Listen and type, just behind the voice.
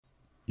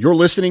You're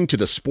listening to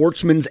the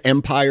Sportsman's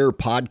Empire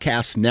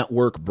Podcast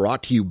Network,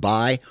 brought to you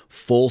by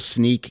Full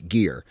Sneak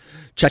Gear.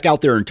 Check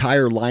out their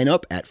entire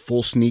lineup at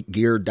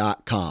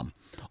fullsneakgear.com.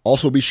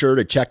 Also be sure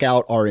to check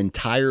out our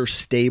entire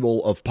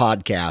stable of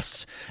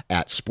podcasts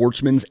at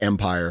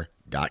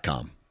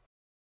sportsmansempire.com.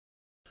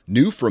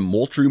 New from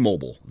Moultrie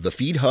Mobile, the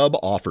Feed Hub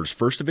offers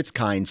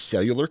first-of-its-kind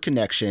cellular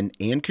connection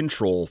and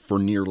control for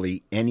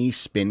nearly any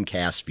spin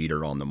cast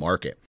feeder on the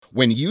market.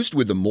 When used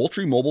with the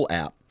Moultrie Mobile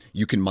app,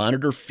 you can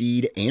monitor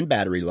feed and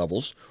battery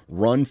levels,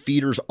 run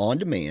feeders on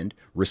demand,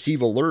 receive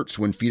alerts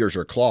when feeders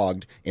are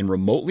clogged, and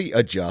remotely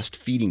adjust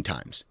feeding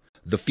times.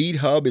 The Feed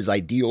Hub is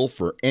ideal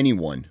for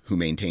anyone who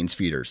maintains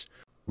feeders.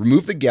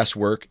 Remove the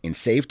guesswork and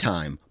save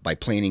time by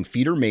planning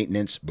feeder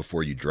maintenance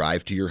before you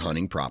drive to your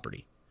hunting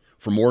property.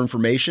 For more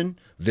information,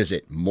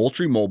 visit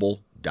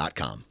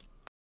moultriemobile.com.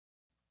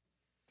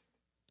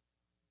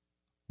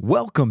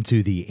 Welcome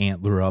to the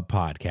Antler Up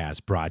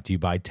podcast, brought to you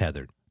by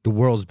Tethered, the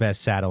world's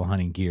best saddle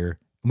hunting gear.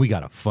 And we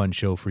got a fun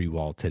show for you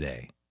all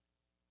today.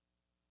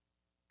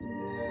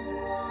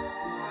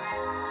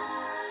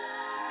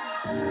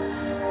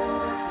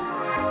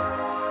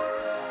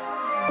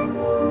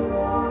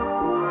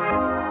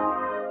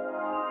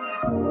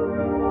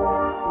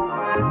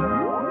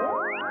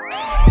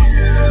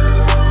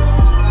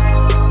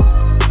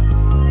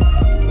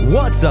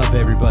 What's up,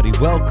 everybody?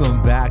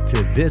 Welcome back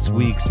to this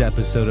week's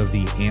episode of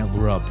the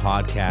Antler Up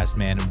podcast,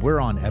 man. And we're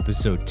on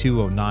episode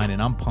 209,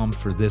 and I'm pumped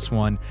for this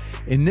one.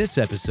 In this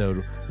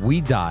episode, we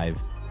dive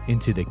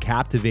into the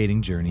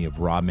captivating journey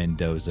of Rob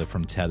Mendoza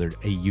from Tethered,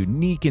 a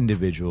unique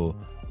individual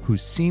who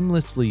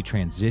seamlessly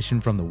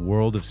transitioned from the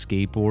world of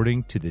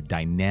skateboarding to the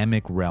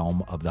dynamic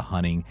realm of the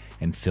hunting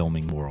and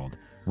filming world.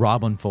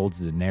 Rob unfolds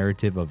the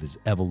narrative of his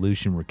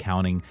evolution,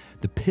 recounting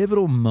the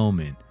pivotal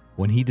moment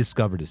when he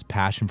discovered his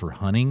passion for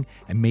hunting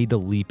and made the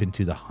leap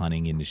into the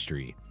hunting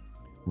industry.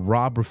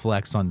 Rob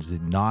reflects on his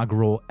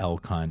inaugural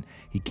elk hunt.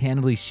 He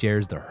candidly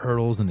shares the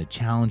hurdles and the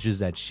challenges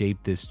that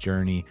shaped this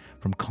journey,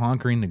 from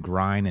conquering the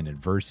grind and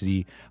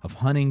adversity of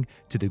hunting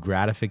to the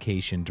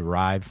gratification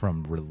derived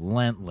from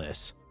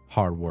relentless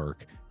hard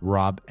work.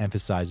 Rob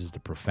emphasizes the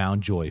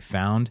profound joy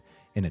found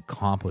in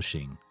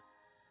accomplishing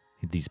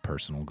these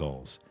personal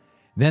goals.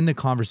 Then the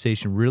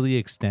conversation really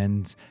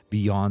extends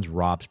beyond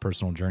Rob's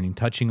personal journey,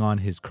 touching on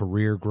his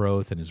career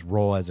growth and his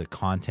role as a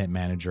content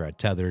manager at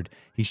Tethered.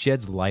 He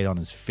sheds light on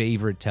his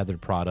favorite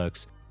Tethered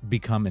products,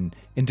 becoming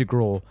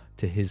integral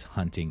to his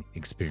hunting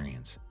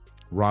experience.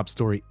 Rob's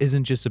story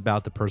isn't just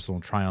about the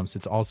personal triumphs,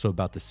 it's also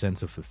about the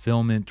sense of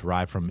fulfillment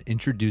derived from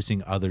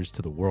introducing others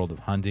to the world of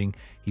hunting.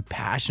 He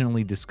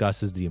passionately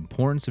discusses the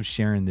importance of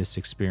sharing this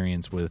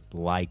experience with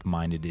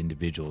like-minded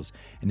individuals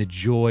and the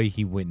joy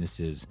he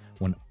witnesses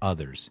when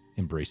others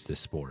embrace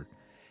this sport.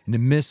 In the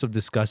midst of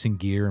discussing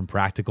gear and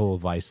practical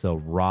advice, though,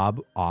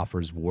 Rob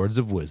offers words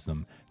of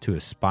wisdom to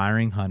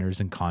aspiring hunters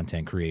and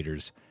content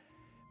creators.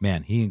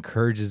 Man, he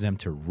encourages them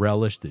to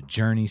relish the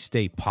journey,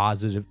 stay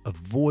positive,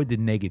 avoid the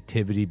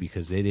negativity,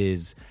 because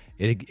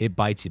it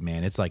bites you,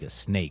 man. It's like a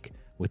snake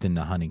within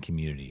the hunting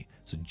community.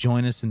 So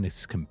join us in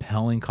this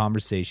compelling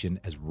conversation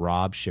as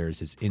Rob shares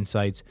his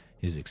insights,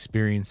 his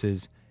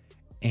experiences,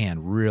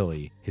 and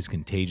really his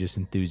contagious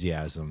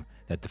enthusiasm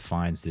that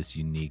defines this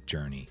unique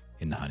journey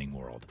in the hunting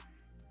world.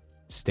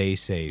 Stay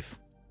safe.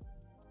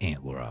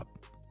 Antler up.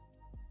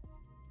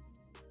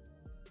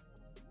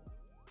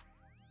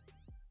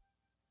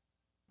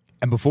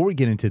 And before we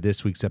get into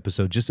this week's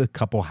episode, just a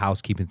couple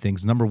housekeeping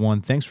things. Number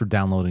one, thanks for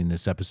downloading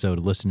this episode,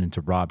 listening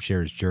to Rob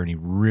share his journey.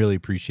 Really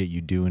appreciate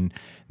you doing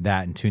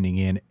that and tuning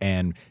in.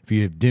 And if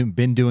you've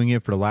been doing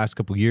it for the last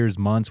couple years,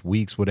 months,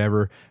 weeks,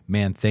 whatever,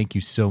 man, thank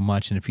you so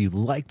much. And if you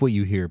like what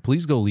you hear,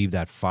 please go leave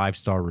that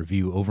 5-star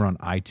review over on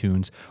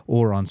iTunes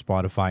or on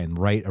Spotify and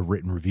write a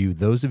written review.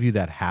 Those of you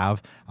that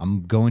have,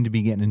 I'm going to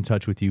be getting in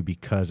touch with you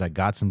because I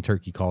got some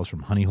turkey calls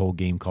from Honey Hole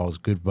Game Calls.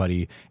 Good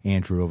buddy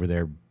Andrew over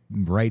there,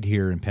 right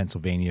here in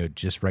Pennsylvania,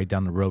 just right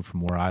down the road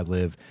from where I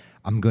live.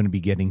 I'm going to be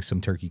getting some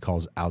turkey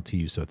calls out to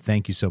you. So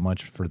thank you so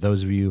much for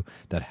those of you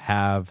that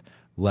have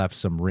left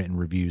some written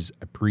reviews.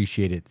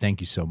 Appreciate it.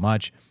 Thank you so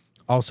much.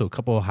 Also, a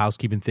couple of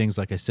housekeeping things.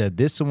 Like I said,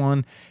 this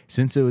one,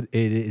 since it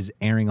is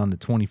airing on the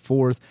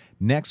 24th,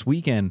 next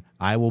weekend,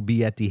 I will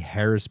be at the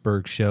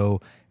Harrisburg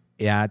show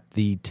at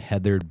the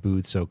Tethered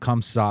booth. So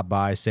come stop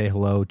by, say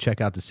hello,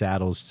 check out the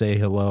saddles, say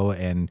hello,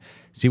 and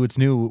see what's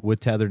new with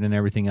Tethered and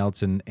everything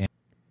else. And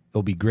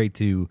it'll be great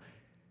to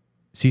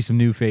see some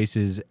new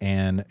faces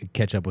and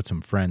catch up with some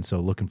friends. So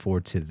looking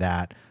forward to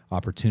that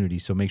opportunity.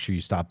 So make sure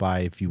you stop by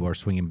if you are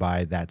swinging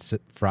by that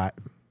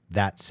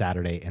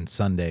Saturday and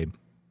Sunday.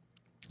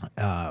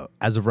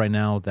 As of right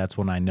now, that's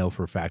when I know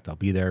for a fact I'll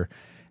be there.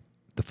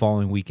 The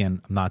following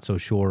weekend, I'm not so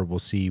sure. We'll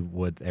see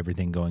with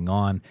everything going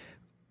on.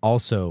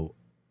 Also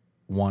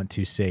want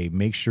to say,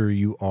 make sure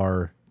you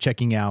are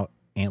checking out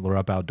Antler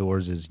Up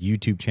Outdoors'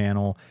 YouTube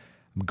channel.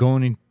 I'm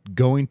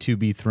going to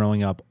be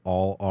throwing up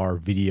all our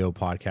video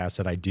podcasts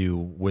that I do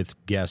with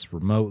guests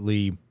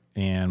remotely,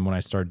 and when I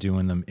start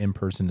doing them in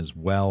person as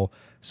well.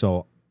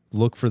 So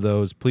look for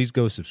those. Please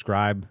go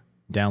subscribe,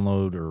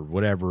 download, or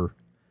whatever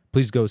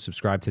please go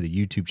subscribe to the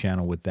YouTube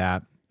channel with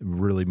that. It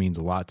really means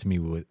a lot to me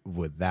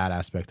with that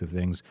aspect of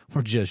things.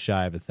 We're just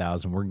shy of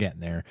 1,000. We're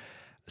getting there.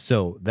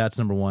 So that's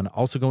number one.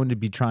 Also going to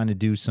be trying to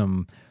do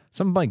some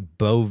like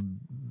bow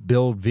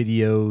build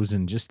videos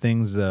and just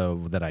things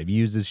that I've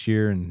used this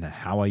year and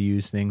how I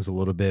use things a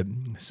little bit.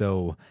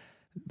 So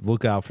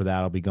look out for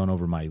that. I'll be going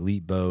over my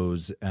elite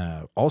bows.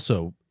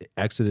 Also,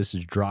 Exodus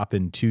is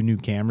dropping 2 new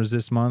cameras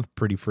this month.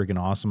 Pretty freaking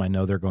awesome. I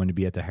know they're going to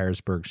be at the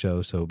Harrisburg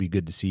show, so it'll be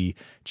good to see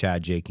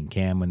Chad, Jake, and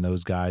Cam and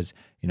those guys.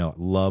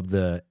 Love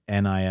the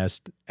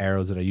NIS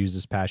arrows that I used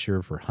this past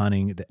year for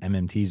hunting. The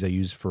MMTs I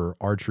use for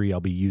archery, I'll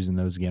be using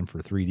those again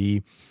for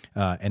 3D.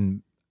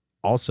 And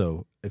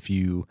also, if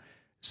you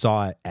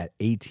saw it at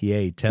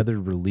ATA,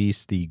 Tethered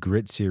released the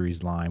Grit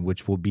Series line,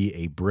 which will be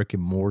a brick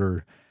and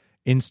mortar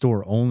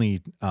in-store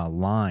only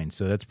line.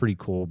 So that's pretty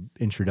cool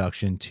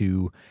introduction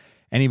to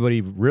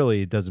anybody.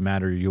 Really, it doesn't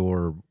matter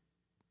your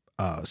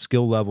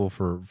skill level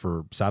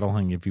for saddle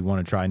hunting. If you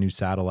want to try a new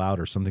saddle out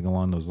or something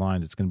along those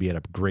lines, it's going to be at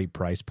a great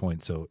price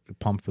point. So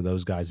pumped for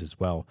those guys as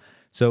well.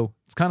 So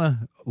it's kind of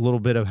a little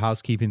bit of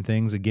housekeeping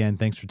things. Again,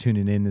 thanks for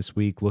tuning in this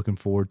week. Looking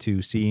forward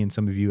to seeing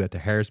some of you at the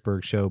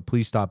Harrisburg show.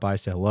 Please stop by,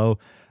 say hello.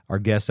 Our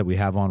guest that we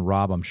have on,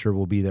 Rob, I'm sure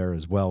will be there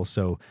as well.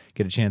 So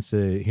get a chance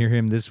to hear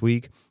him this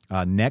week.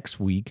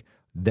 Next week,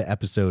 the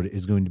episode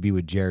is going to be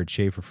with Jared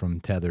Schaefer from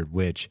Tethered,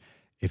 which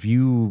if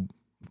you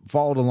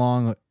followed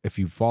along, if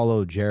you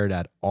follow Jared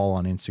at all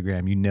on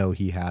Instagram,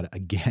 he had,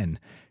 again,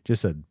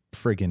 just a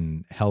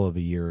freaking hell of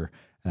a year.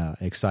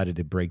 Excited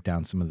to break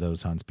down some of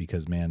those hunts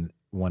because, man,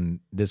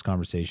 this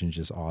conversation is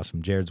just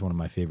awesome. Jared's one of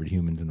my favorite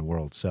humans in the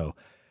world. So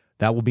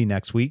that will be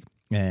next week.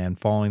 And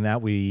following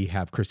that, we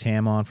have Chris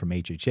Ham on from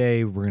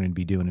HHA. We're going to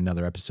be doing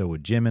another episode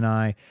with Jim and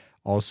I.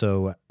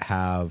 Also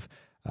have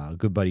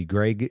good buddy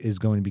Greg is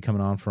going to be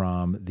coming on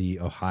from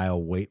the Ohio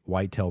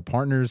Whitetail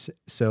Partners.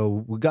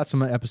 So we've got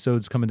some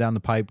episodes coming down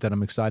the pipe that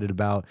I'm excited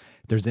about.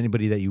 If there's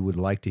anybody that you would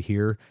like to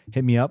hear,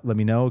 hit me up, let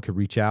me know. Could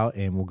reach out,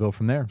 and we'll go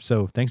from there.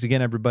 So thanks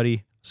again,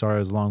 everybody. Sorry I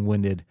was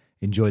long-winded.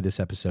 Enjoy this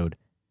episode.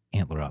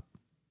 Antler up.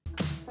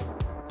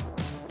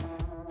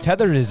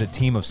 Tethered is a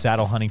team of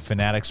saddle hunting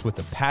fanatics with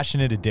a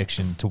passionate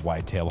addiction to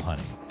whitetail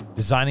hunting.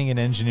 Designing and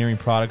engineering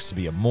products to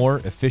be a more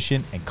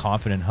efficient and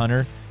confident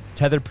hunter,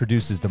 Tethered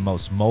produces the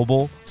most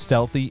mobile,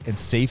 stealthy, and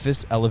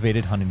safest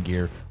elevated hunting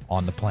gear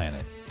on the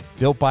planet.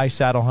 Built by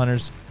saddle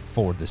hunters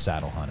for the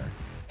saddle hunter.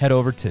 Head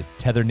over to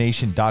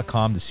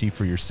tethernation.com to see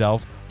for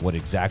yourself what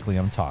exactly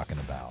I'm talking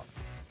about.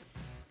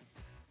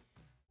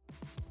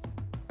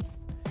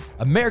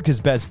 America's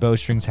Best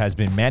Bowstrings has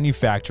been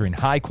manufacturing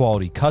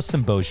high-quality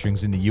custom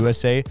bowstrings in the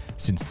USA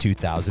since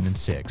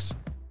 2006.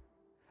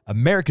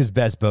 America's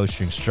Best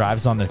Bowstring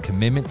strives on the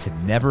commitment to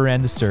never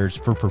end the search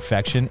for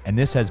perfection, and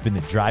this has been the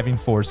driving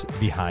force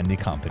behind the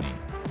company.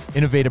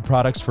 Innovative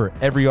products for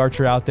every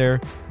archer out there.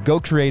 Go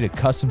create a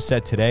custom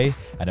set today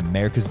at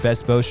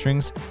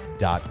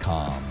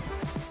americasbestbowstrings.com.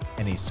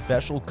 And a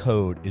special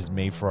code is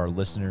made for our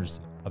listeners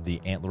of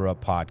the Antler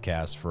Up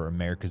podcast for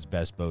America's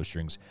Best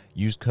Bowstrings.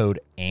 Use code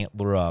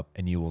Antler Up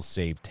and you will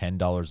save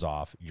 $10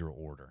 off your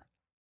order.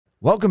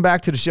 Welcome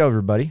back to the show,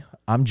 everybody.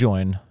 I'm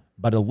joined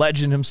by the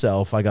legend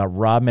himself. I got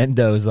Rob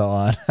Mendoza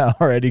on. I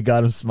already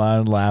got him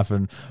smiling,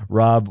 laughing.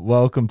 Rob,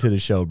 welcome to the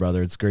show,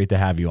 brother. It's great to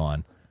have you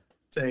on.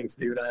 Thanks,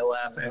 dude. I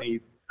laugh.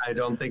 I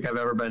don't think I've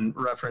ever been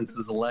referenced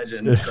as a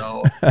legend,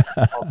 so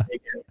I'll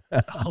take it.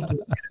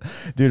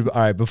 Dude, all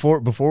right,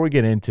 before we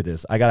get into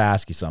this, I got to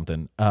ask you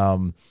something.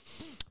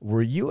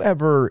 Were you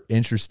ever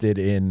interested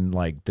in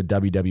like the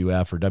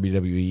WWF or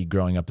WWE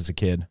growing up as a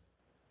kid?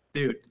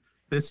 Dude,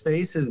 this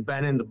face has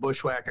been in the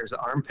bushwhackers'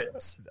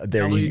 armpits.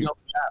 There you go.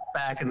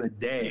 Back in the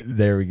day.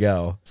 There we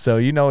go. So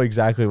you know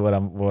exactly where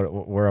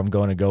I'm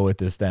going to go with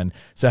this then.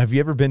 So have you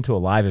ever been to a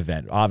live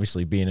event?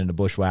 Obviously being in the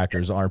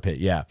bushwhackers' armpit.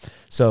 Yeah.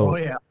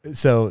 So,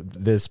 So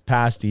this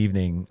past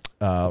evening,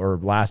 or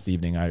last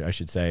evening, I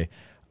should say,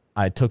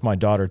 I took my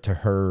daughter to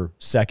her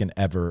second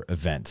ever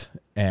event,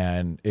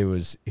 and it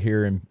was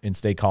here in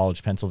State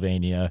College,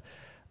 Pennsylvania.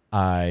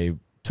 I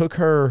took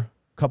her a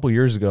couple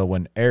years ago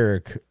when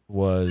Eric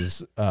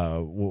was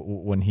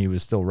when he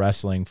was still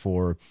wrestling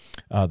for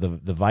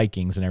the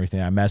Vikings and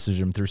everything. I messaged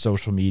him through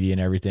social media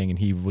and everything, and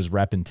he was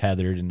repping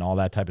Tethered and all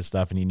that type of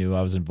stuff, and he knew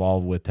I was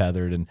involved with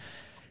Tethered, and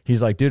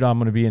he's like, dude, I'm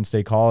going to be in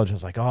State College. I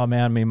was like, oh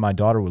man, my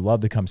daughter would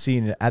love to come see.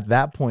 And at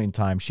that point in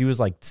time, she was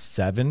like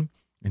 7,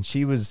 and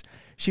she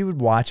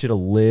would watch it a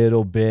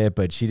little bit,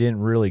 but she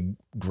didn't really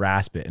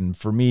grasp it. And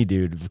for me,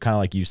 dude, kind of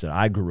like you said,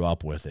 I grew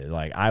up with it.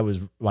 Like I was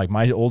like,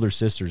 my older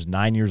sister's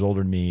 9 years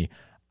older than me.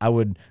 I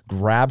would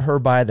grab her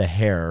by the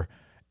hair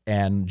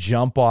and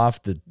jump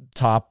off the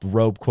top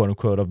rope, quote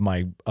unquote, of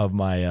my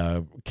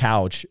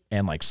couch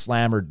and like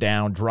slam her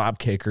down, drop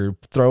kick her,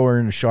 throw her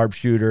in a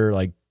sharpshooter,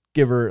 like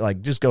give her,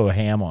 like just go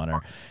ham on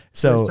her.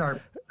 So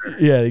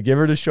yeah, give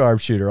her the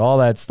sharpshooter, all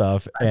that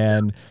stuff.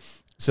 And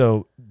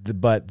so,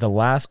 but the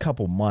last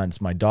couple months,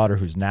 my daughter,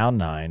 who's now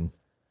 9,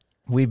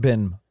 we've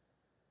been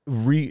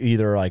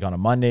either like on a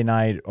Monday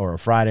night or a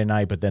Friday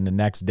night, but then the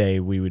next day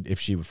we would, if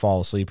she would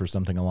fall asleep or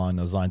something along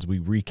those lines, we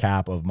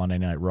recap of Monday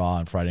Night Raw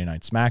and Friday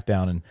Night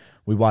SmackDown, and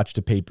we watched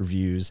the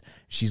pay-per-views.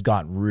 She's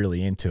gotten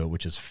really into it,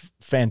 which is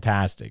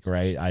fantastic,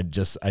 right?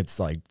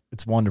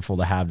 It's wonderful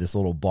to have this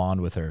little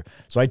bond with her.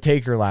 So I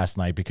take her last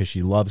night because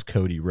she loves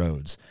Cody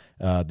Rhodes,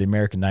 the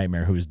American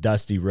Nightmare, who is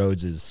Dusty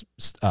Rhodes'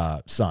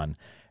 son.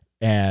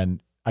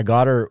 And I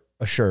got her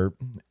a shirt,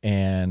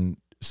 and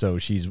so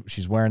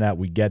she's wearing that.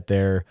 We get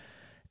there,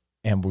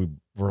 and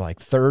we're like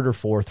third or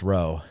fourth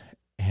row.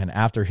 And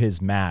after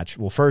his match,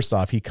 well, first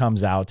off, he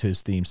comes out to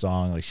his theme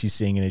song. Like, she's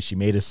singing it. She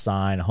made a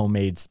sign, a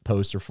homemade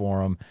poster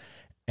for him.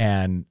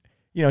 And,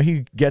 you know,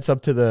 he gets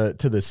up to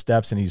the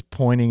steps and he's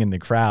pointing in the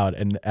crowd.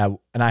 And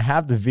I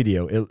have the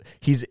video.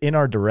 He's in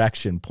our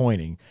direction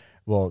pointing.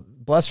 Well,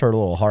 bless her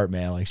little heart,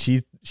 man. Like,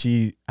 he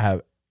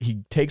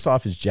takes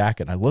off his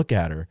jacket, and I look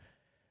at her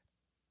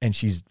and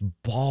she's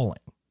bawling.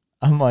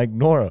 I'm like,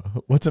 Nora,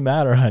 what's the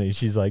matter, honey?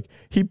 She's like,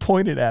 he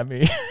pointed at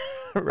me.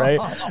 Right.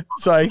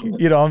 So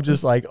I'm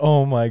just like,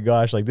 oh my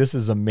gosh, like, this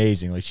is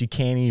amazing. Like, she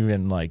can't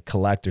even like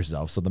collect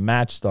herself. So the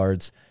match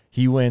starts.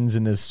 He wins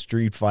in this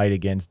street fight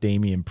against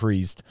Damian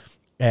Priest.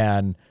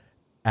 And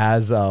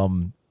as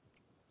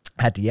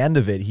at the end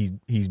of it, he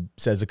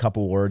says a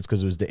couple words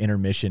because it was the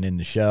intermission in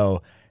the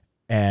show.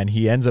 And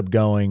he ends up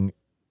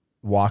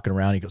walking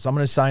around. He goes, I'm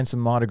going to sign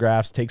some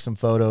autographs, take some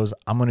photos.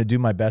 I'm going to do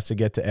my best to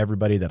get to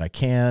everybody that I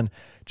can.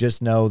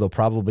 Just know they'll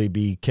probably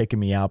be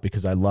kicking me out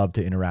because I love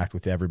to interact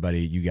with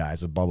everybody, you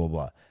guys, blah, blah,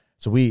 blah.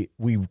 So we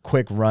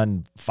quick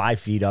run 5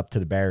 feet up to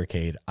the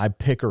barricade. I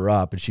pick her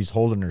up, and she's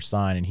holding her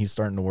sign, and he's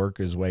starting to work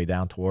his way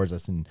down towards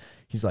us. And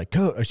he's like,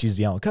 she's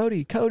yelling,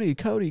 Cody, Cody,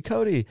 Cody,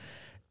 Cody.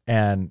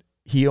 And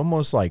he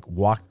almost like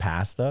walked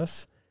past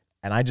us.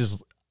 And I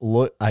just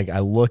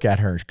I look at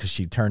her because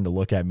she turned to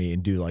look at me,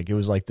 and it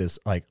was like this,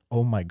 like,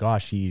 oh my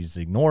gosh, he's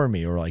ignoring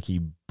me, or like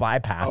he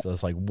bypassed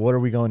us. Like, what are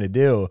we going to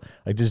do?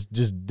 Like,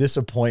 just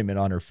disappointment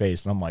on her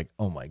face. And I'm like,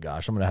 oh my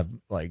gosh, I'm going to have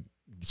like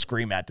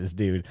scream at this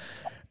dude.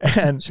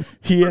 And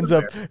he ends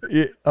up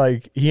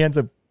I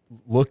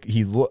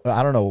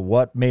don't know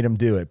what made him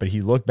do it, but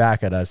he looked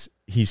back at us.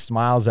 He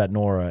smiles at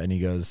Nora and he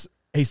goes,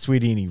 hey,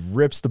 sweetie. And he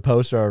rips the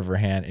poster out of her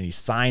hand and he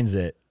signs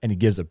it and he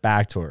gives it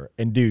back to her.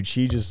 And dude,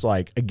 she just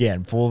like,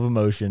 again, full of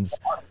emotions,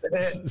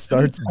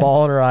 starts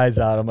bawling her eyes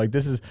out. I'm like,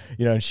 this is,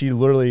 and she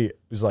literally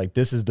was like,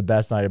 this is the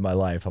best night of my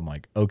life. I'm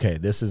like, okay,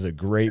 this is a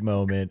great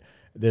moment.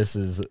 This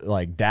is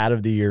like Dad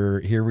of the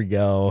Year. Here we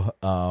go.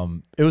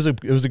 It was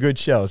a good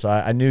show. So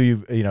I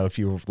knew if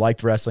you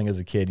liked wrestling as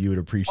a kid, you would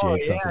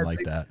appreciate something like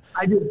that.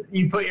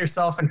 You put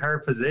yourself in her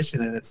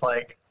position, and it's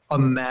like,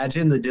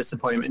 imagine the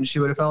disappointment she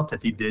would have felt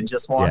if he did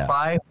just walk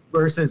by,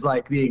 versus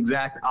like the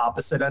exact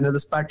opposite end of the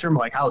spectrum,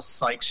 like how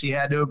psyched she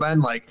had to have been.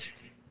 Like,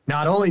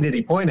 not only did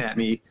he point at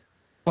me,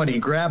 but he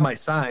grabbed my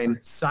sign,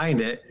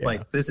 signed it. Yeah.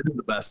 Like, this is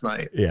the best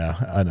night. Yeah,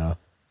 I know.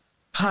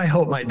 I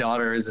hope my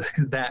daughter is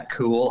that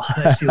cool.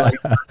 She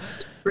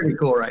pretty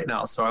cool right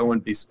now, so I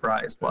wouldn't be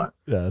surprised. But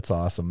yeah, that's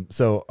awesome.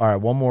 So, all right,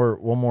 one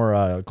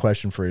more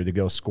question for you to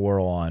go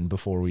squirrel on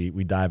before we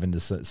dive into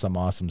some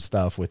awesome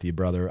stuff with you,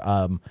 brother.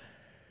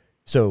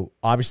 So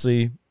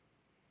obviously,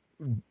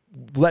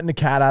 letting the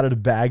cat out of the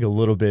bag a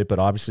little bit, but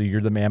obviously you're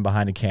the man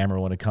behind the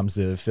camera when it comes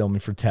to filming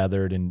for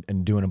Tethered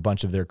and doing a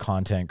bunch of their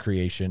content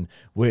creation,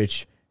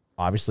 which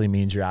obviously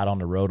means you're out on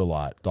the road a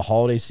lot. The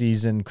holiday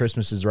season,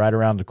 Christmas is right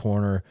around the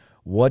corner.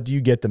 What do you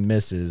get the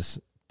missus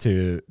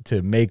to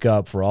make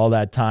up for all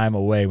that time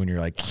away when you're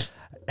like,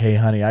 hey,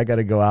 honey, I got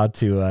to go out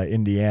to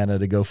Indiana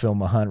to go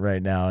film a hunt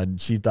right now? And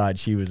she thought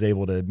she was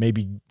able to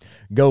maybe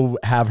go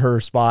have her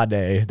spa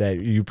day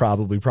that you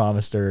probably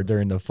promised her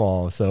during the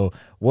fall. So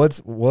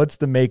what's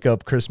the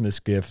makeup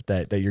Christmas gift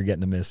that you're getting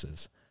the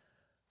missus?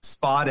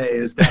 Spa day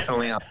is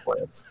definitely on the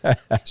list.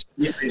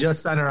 They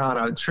just sent her on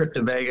a trip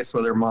to Vegas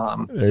with her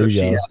mom. So she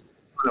had a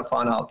ton of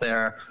fun out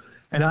there.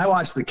 And I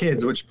watched the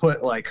kids, which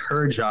put like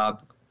her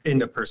job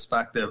into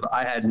perspective.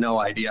 I had no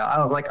idea.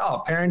 I was like,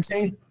 oh,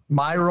 parenting,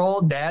 my role,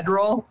 dad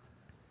role,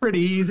 pretty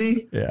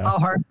easy. Yeah. How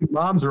hard could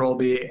mom's role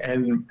be?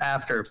 And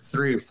after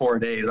 3 or 4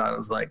 days, I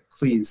was like,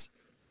 please,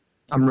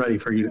 I'm ready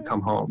for you to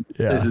come home.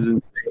 Yeah. This is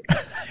insane.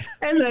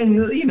 And then,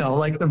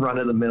 like the run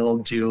of the mill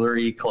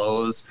jewelry,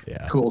 clothes,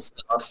 cool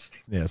stuff.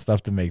 Yeah,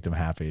 stuff to make them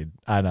happy.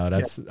 I know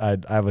that's I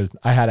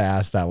had to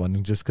ask that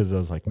one just because I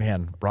was like,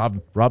 man,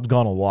 Rob's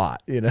gone a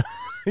lot,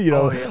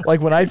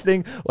 like when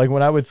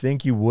I would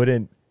think you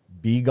wouldn't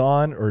be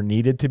gone or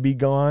needed to be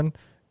gone,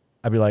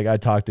 I'd be like, I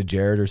talked to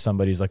Jared or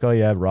somebody's like, oh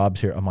yeah, Rob's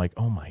here. I'm like,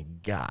 oh my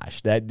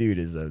gosh, that dude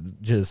is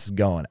just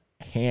going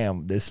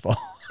ham this fall.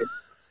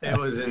 It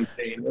was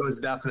insane. It was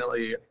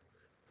definitely,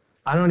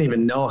 I don't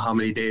even know how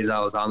many days I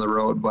was on the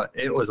road, but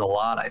it was a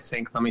lot, I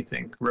think. Let me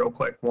think real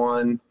quick.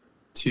 1,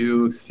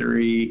 2,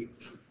 3,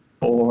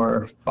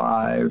 4,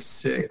 5,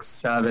 6,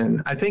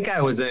 7. I think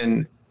I was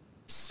in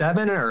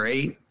 7 or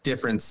 8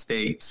 different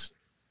states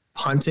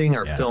hunting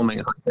or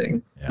filming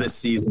hunting this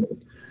season.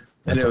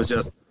 And it was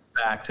just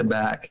back to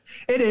back.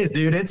 It is,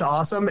 dude. It's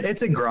awesome.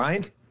 It's a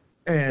grind.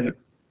 And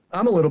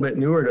I'm a little bit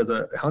newer to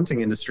the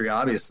hunting industry,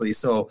 obviously.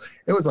 So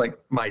it was like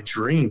my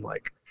dream,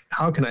 like,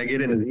 how can I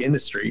get into the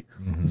industry?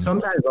 Mm-hmm. And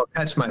sometimes I'll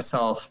catch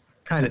myself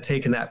kind of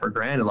taking that for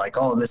granted, like,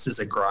 oh, this is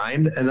a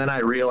grind. And then I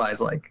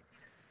realize, like,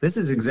 this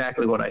is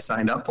exactly what I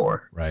signed up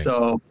for. Right.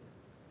 So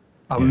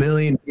a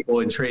million people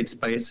would trade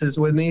spaces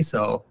with me.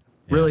 So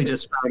really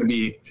just trying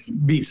to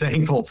be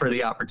thankful for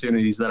the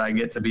opportunities that I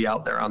get to be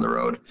out there on the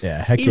road.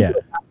 Yeah. Heck Even yeah.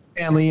 with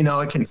family, you know,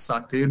 it can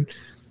suck, dude.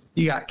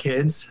 You got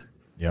kids.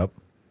 Yep.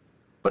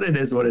 But it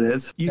is what it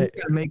is. You just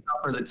gotta make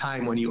up for the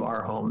time when you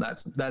are home.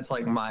 That's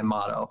like my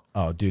motto.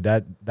 Oh, dude,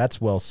 that's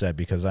well said,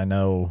 because I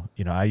know,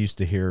 you know, I used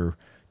to hear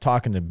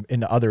talking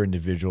to other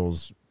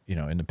individuals, you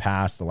know, in the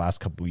past, the last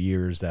couple of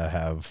years, that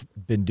have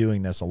been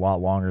doing this a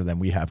lot longer than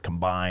we have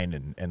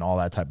combined, and all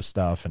that type of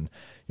stuff. And,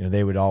 you know,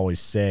 they would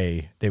always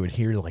say, they would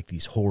hear like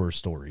these horror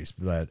stories,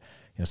 but,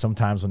 you know,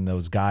 sometimes when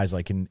those guys,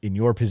 like in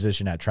your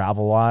position at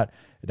Travel Lot,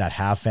 that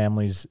have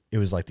families, it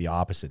was like the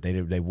opposite.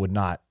 They would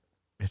not.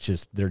 It's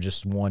just, they're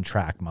just one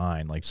track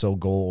mind, like so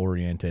goal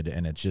oriented,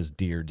 and it's just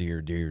deer,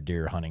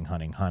 hunting.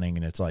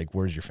 And it's like,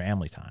 where's your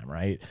family time?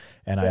 Right.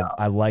 And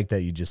I like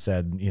that you just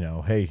said, you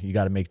know, hey, you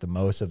got to make the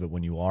most of it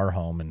when you are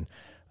home.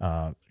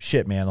 And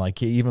shit, man,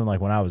 like even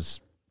like when I was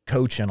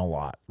coaching a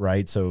lot,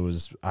 right. So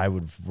I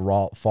would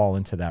fall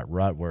into that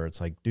rut where it's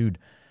like, dude,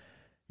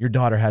 your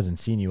daughter hasn't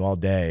seen you all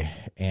day,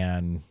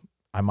 and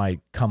I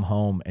might come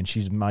home and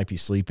she might be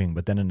sleeping,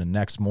 but then in the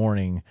next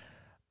morning,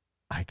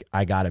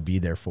 I got to be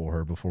there for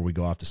her before we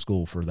go off to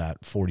school for that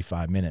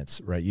 45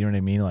 minutes, right? You know what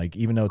I mean? Like,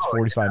 even though it's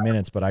 45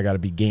 minutes, but I got to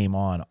be game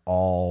on,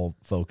 all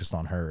focused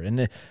on her.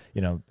 And,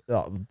 you know,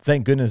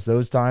 thank goodness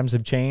those times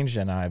have changed,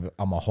 and I'm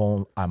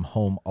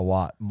home a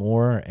lot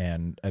more,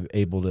 and I'm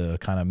able to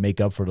kind of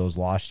make up for those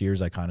lost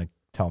years, I kind of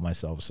tell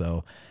myself.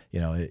 So, you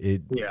know,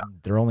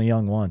 they're only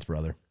young once,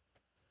 brother.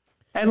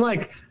 And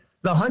like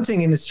the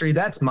hunting industry,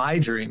 that's my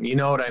dream. You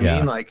know what I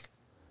mean? Like,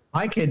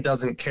 my kid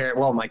doesn't care.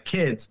 Well, my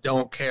kids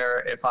don't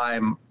care if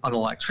I'm an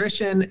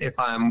electrician,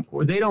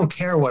 they don't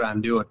care what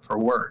I'm doing for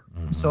work.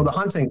 Mm-hmm. So the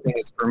hunting thing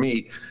is for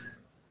me.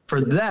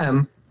 For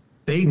them,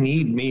 they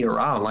need me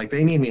around. Like,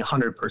 they need me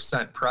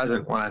 100%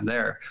 present when I'm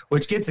there,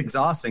 which gets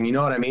exhausting. You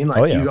know what I mean?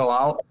 Like, you go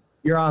out,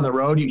 you're on the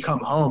road, you come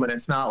home, and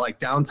it's not like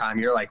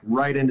downtime. You're like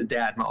right into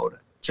dad mode,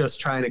 just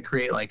trying to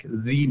create like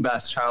the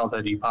best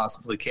childhood you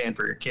possibly can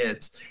for your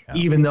kids,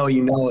 even though,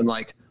 you know, in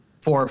like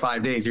 4 or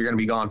 5 days, you're going to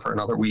be gone for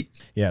another week.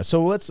 Yeah.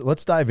 So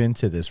let's dive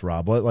into this,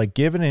 Rob. Like,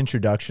 give an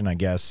introduction, I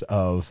guess,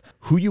 of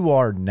who you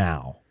are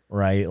now,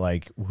 right?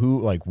 Like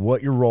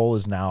what your role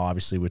is now,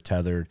 obviously with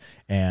Tethered,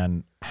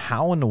 and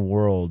how in the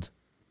world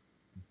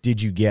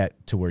did you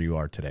get to where you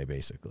are today,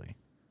 basically?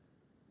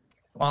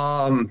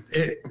 How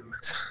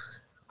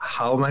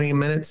many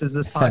minutes is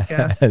this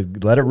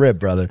podcast? Let it rip,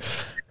 brother.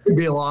 It'd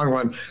be a long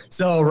one.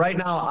 So right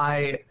now,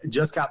 I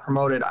just got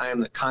promoted. I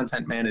am the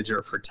content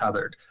manager for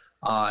Tethered.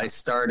 I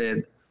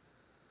started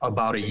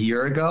about a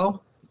year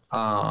ago.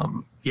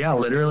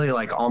 Literally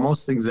like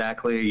almost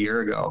exactly a year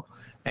ago.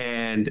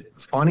 And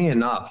funny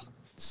enough,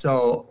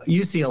 so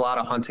you see a lot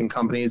of hunting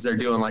companies, they're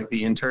doing like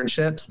the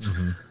internships.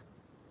 Mm-hmm.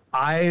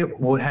 I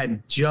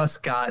had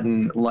just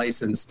gotten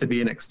licensed to be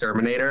an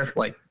exterminator,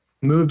 like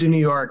moved to New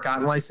York,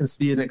 gotten licensed to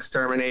be an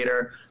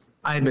exterminator.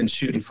 I had been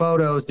shooting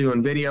photos,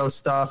 doing video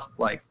stuff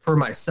like for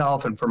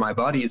myself and for my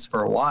buddies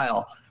for a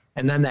while.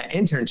 And then that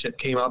internship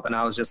came up, and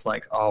I was just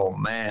like, oh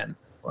man,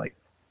 like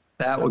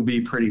that would be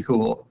pretty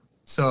cool.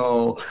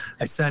 So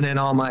I sent in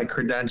all my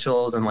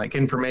credentials and like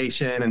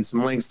information and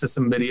some links to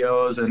some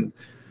videos, and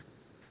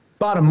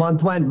about a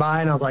month went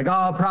by, and I was like,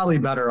 oh, probably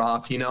better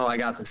off. You know, I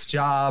got this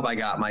job, I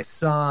got my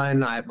son,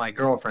 my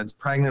girlfriend's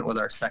pregnant with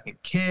our second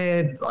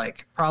kid,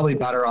 like probably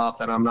better off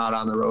that I'm not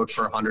on the road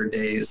for 100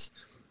 days.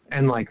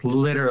 And like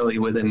literally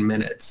within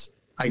minutes,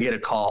 I get a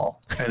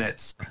call, and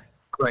it's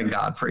Greg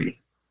Godfrey.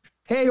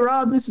 Hey,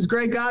 Rob, this is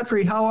Greg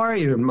Godfrey. How are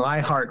you? And my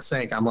heart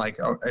sank. I'm like,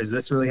 oh, is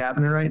this really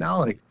happening right now?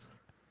 Like,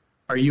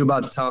 are you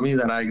about to tell me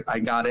that I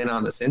got in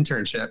on this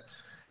internship?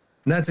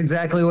 And that's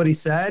exactly what he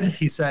said.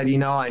 He said, you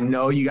know, I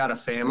know you got a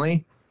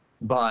family,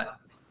 but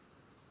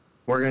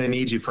we're going to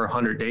need you for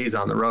 100 days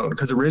on the road.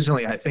 Because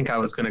originally, I think I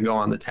was going to go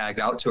on the tagged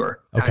out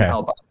tour. Kind of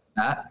help out with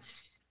that.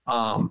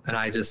 And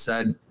I just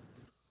said,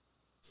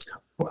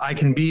 I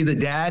can be the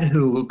dad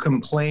who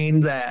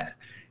complained that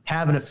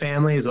having a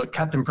family is what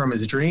kept him from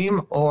his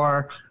dream,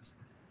 or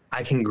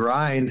I can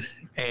grind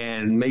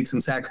and make some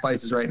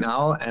sacrifices right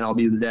now, and I'll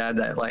be the dad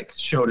that like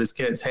showed his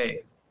kids,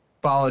 hey,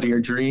 follow to your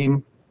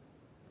dream.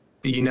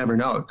 You never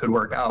know, it could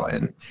work out.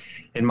 And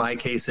in my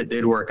case, it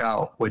did work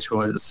out, which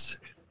was,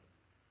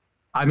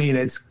 I mean,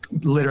 it's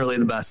literally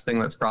the best thing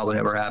that's probably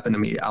ever happened to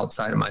me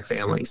outside of my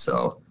family.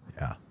 So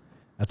yeah,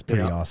 that's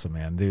pretty awesome,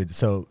 man, dude.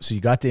 So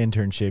you got the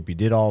internship, you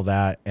did all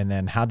that, and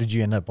then how did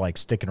you end up like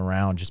sticking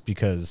around? Just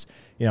because,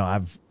 you know,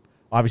 I've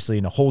obviously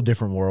in a whole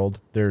different world,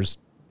 there's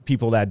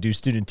people that do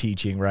student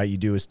teaching, right? You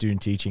do a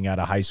student teaching at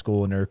a high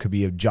school, and there could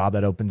be a job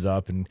that opens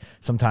up. And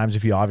sometimes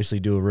if you obviously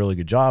do a really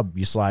good job,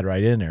 you slide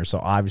right in there. So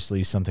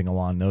obviously something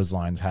along those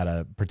lines had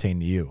to pertain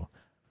to you.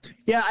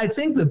 Yeah, I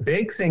think the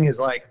big thing is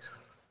like,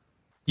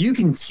 you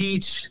can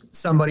teach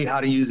somebody how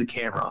to use a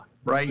camera,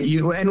 right?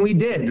 And we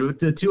did.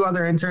 The two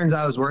other interns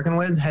I was working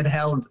with had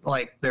held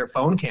like their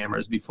phone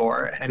cameras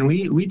before, and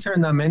we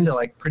turned them into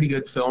like pretty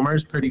good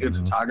filmers, pretty good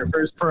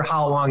photographers for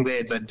how long they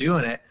had been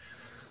doing it.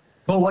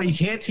 But what you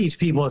can't teach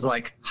people is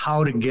like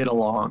how to get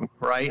along,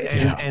 right?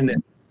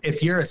 And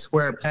if you're a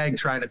square peg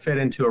trying to fit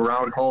into a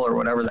round hole or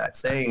whatever that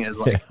saying is,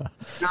 like,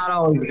 not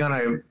always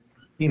gonna,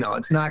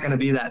 it's not gonna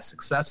be that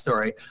success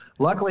story.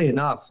 Luckily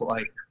enough,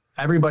 like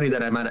everybody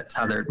that I met at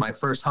Tethered, my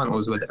first hunt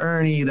was with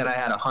Ernie, then I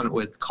had a hunt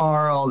with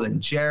Carl, then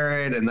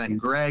Jared, and then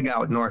Greg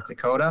out in North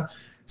Dakota.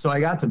 So I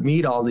got to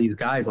meet all these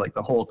guys, like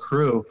the whole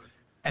crew,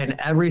 and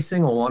every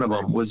single one of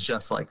them was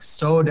just like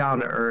so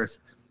down to earth,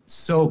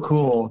 so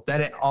cool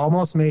that it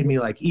almost made me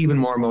like even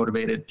more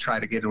motivated to try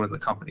to get in with the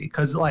company.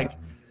 Cause like,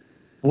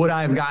 would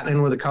I have gotten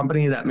in with a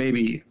company that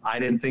maybe I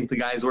didn't think the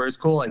guys were as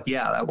cool? Like,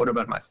 yeah, that would have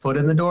been my foot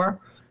in the door.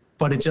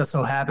 But it just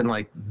so happened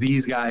like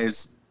these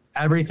guys,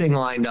 everything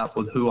lined up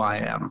with who I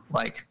am,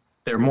 like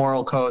their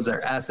moral codes,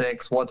 their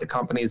ethics, what the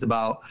company's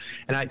about.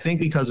 And I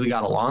think because we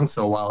got along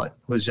so well, it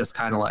was just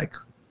kind of like,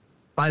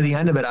 by the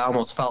end of it, I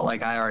almost felt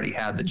like I already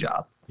had the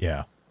job.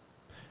 Yeah.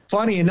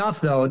 Funny enough,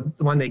 though,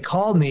 when they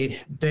called me,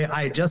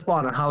 I had just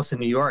bought a house in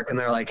New York, and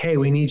they're like, hey,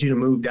 we need you to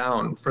move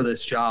down for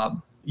this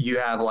job. You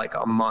have like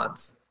a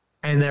month.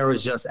 And there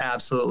was just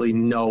absolutely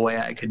no way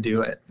I could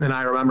do it. And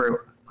I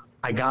remember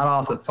I got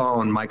off the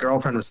phone. My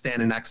girlfriend was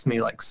standing next to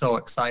me, like so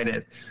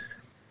excited.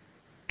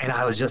 And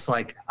I was just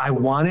like, I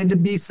wanted to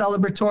be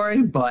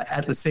celebratory, but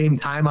at the same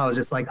time, I was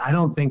just like, I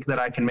don't think that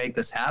I can make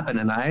this happen.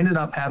 And I ended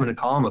up having to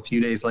call him a few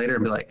days later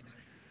and be like,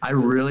 I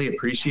really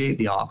appreciate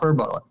the offer,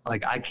 but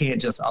like I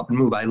can't just up and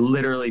move. I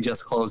literally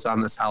just closed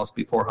on this house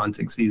before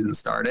hunting season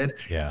started.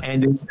 Yeah.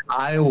 And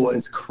I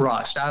was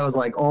crushed. I was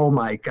like, oh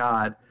my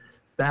God,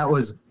 that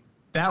was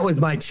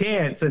my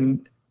chance.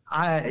 And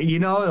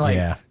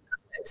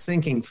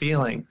sinking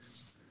feeling.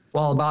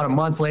 Well, about a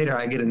month later,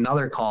 I get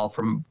another call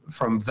from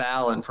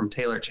Val and from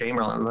Taylor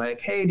Chamberlain. Like,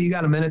 hey, do you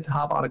got a minute to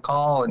hop on a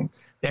call? And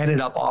they ended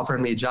up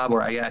offering me a job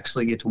where I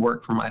actually get to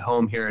work from my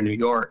home here in New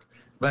York,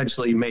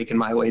 eventually making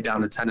my way down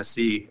to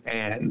Tennessee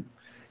and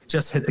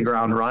just hit the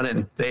ground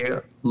running. They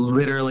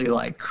literally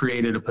like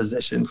created a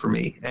position for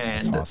me.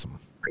 And that's awesome.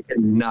 I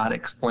cannot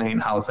explain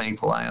how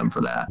thankful I am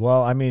for that.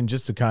 Well, I mean,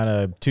 just to kind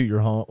of toot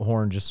your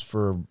horn just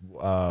for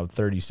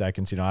 30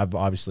 seconds, I've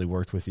obviously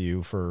worked with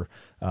you for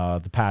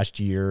the past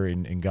year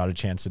and got a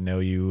chance to know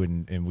you,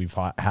 and we've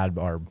had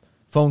our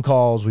phone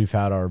calls, we've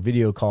had our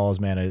video calls,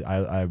 man.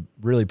 I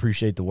really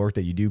appreciate the work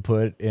that you do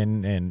put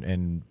in,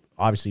 and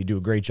obviously you do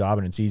a great job,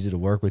 and it's easy to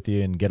work with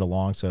you and get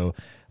along. So,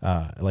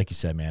 like you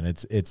said, man,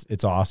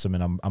 it's awesome,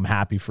 and I'm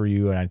happy for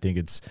you, and I think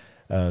it's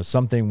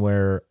something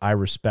where I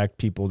respect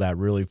people that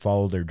really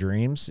follow their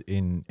dreams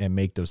and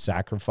make those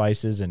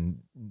sacrifices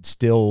and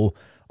still,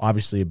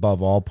 obviously,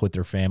 above all, put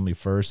their family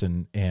first.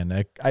 And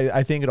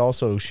I think it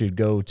also should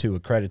go to a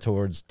credit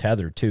towards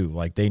Tether too.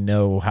 Like they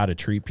know how to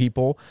treat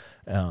people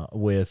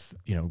with,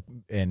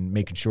 and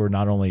making sure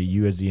not only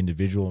you as the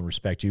individual and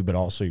respect you, but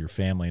also your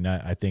family. And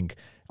I think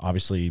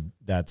obviously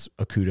that's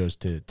a kudos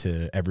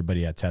to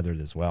everybody at Tethered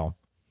as well.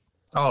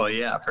 Oh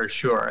yeah, for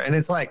sure. And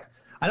it's like,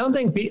 I don't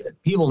think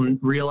people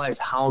realize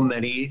how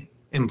many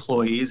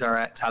employees are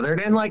at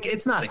Tethered. And like,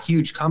 it's not a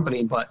huge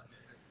company, but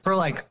for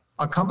like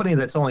a company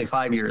that's only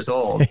 5 years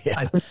old, yeah.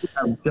 I think we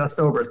have just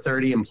over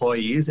 30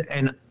 employees,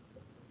 and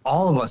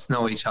all of us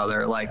know each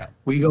other. Like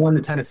we go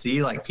into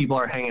Tennessee, like people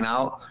are hanging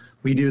out.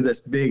 We do this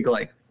big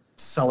like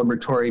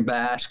celebratory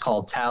bash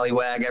called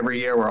Tallywag every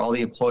year where all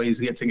the employees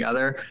get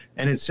together,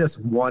 and it's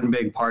just one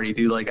big party,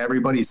 dude. Like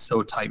everybody's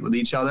so tight with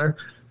each other.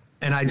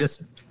 And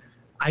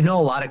I know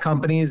a lot of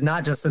companies,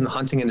 not just in the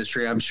hunting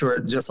industry, I'm sure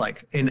just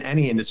like in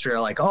any industry,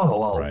 are like, oh,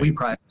 well, right. We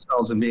pride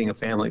ourselves in being a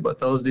family, but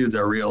those dudes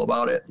are real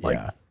about it. Like,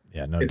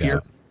 yeah, no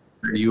doubt.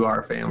 You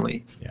are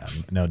family. Yeah,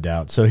 no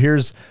doubt. So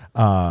here's,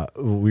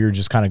 we were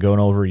just kind of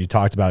going over, you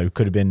talked about it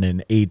could have been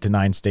in 8 to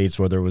 9 states,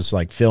 whether it was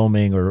like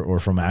filming or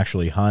from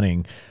actually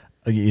hunting.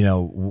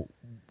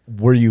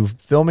 Were you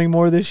filming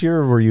more this year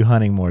or were you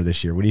hunting more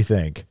this year? What do you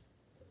think?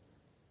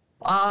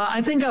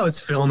 I think I was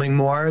filming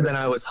more than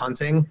I was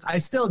hunting. I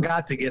still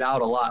got to get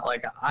out a lot.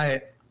 Like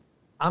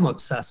I'm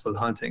obsessed with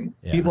hunting.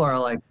 Yeah. People are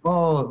like,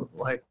 oh,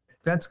 like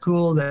that's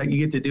cool that you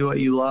get to do what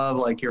you love.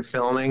 Like you're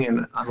filming.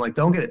 And I'm like,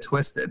 don't get it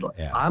twisted. Like,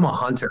 yeah. I'm a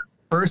hunter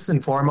first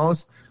and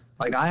foremost.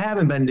 Like I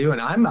haven't been doing,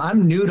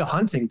 I'm new to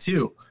hunting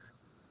too,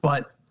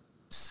 but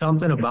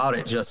something about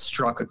it just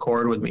struck a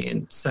chord with me.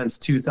 And since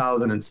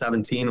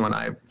 2017, when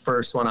I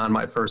first went on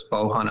my first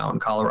bow hunt out in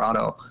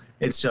Colorado,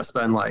 it's just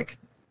been like,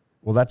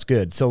 well, that's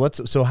good.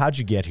 So how'd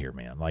you get here,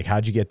 man? Like,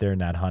 how'd you get there in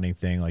that hunting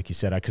thing? Like you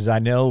said, because I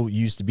know you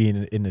used to be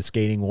in the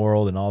skating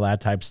world and all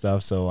that type of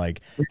stuff. So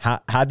like,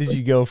 how did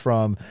you go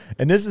from,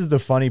 and this is the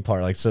funny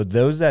part. Like, so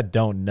those that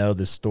don't know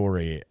the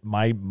story,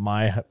 my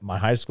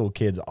high school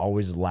kids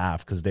always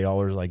laugh because they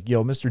always like,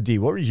 yo, Mr. D,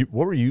 what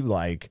were you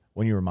like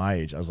when you were my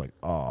age? I was like,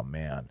 oh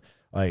man,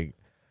 like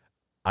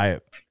I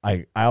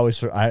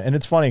always, and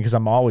it's funny because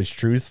I'm always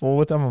truthful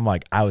with them. I'm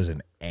like, I was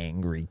an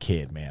angry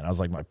kid, man. I was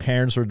like, my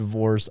parents were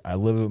divorced. I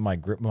lived with my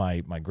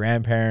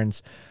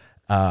grandparents.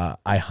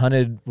 I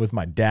hunted with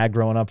my dad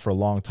growing up for a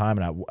long time.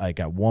 And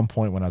at one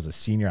point when I was a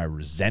senior, I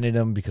resented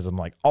him because I'm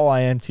like, all I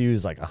am to you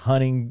is like a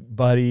hunting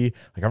buddy.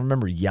 Like I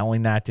remember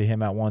yelling that to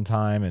him at one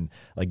time. And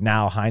like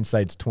now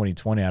hindsight's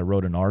 2020. I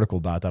wrote an article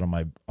about that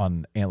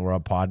on Antler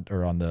Up Pod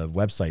or on the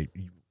website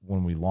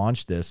when we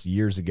launched this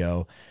years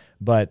ago.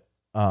 But,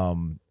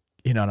 and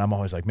I'm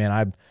always like,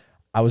 man,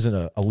 I was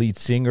a lead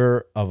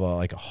singer of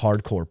a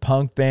hardcore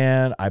punk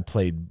band. I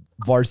played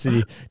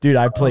varsity, dude.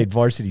 I played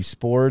varsity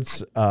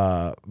sports,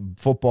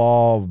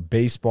 football,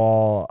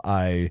 baseball.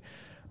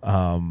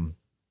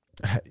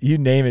 You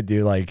name it,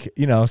 dude.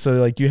 So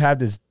like you have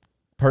this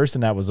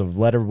person that was a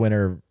letter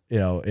winner,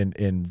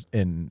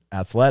 in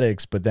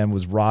athletics, but then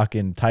was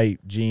rocking tight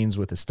jeans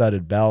with a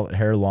studded belt,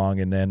 hair long,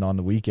 and then on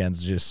the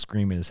weekends just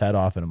screaming his head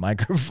off in a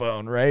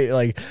microphone, right?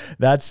 Like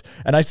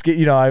and I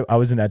skate. I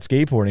was in that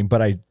skateboarding,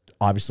 but I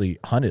obviously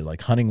hunted.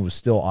 Like hunting was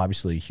still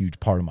obviously a huge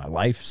part of my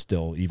life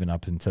still, even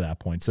up until that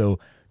point. So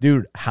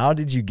dude, how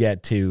did you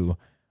get to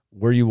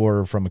where you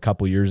were from a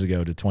couple years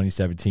ago to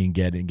 2017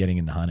 getting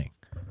into hunting?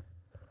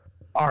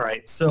 All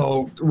right.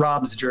 So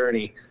Rob's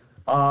journey.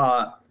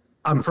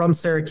 I'm from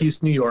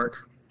Syracuse, New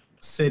York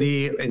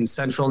City in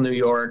central New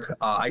York.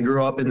 I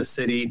grew up in the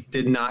city,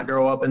 did not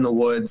grow up in the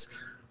woods.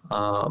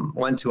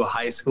 Went to a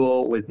high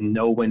school with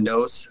no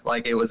windows.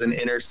 Like it was an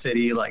inner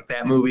city, like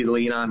that movie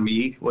Lean on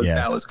Me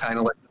that was kind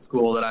of like the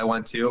school that I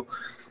went to.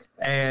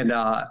 And,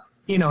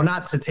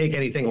 not to take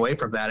anything away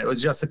from that, it was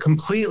just a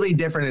completely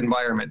different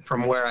environment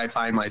from where I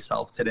find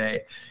myself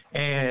today.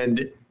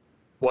 And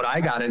what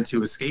I got into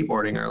was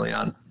skateboarding early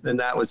on. And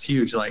that was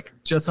huge. Like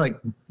just like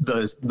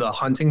the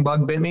hunting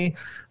bug bit me,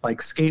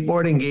 like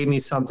skateboarding gave me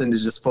something to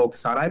just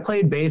focus on. I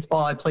played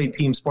baseball. I played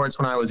team sports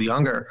when I was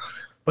younger.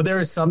 But there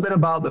is something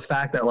about the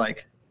fact that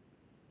like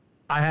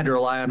I had to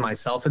rely on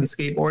myself in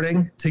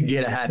skateboarding to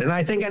get ahead. And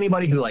I think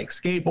anybody who like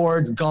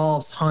skateboards,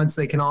 golfs, hunts,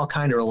 they can all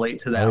kind of relate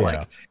to that.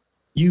 Like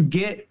you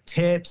get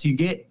tips, you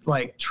get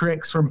like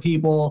tricks from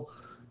people,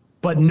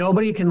 but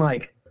nobody can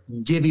like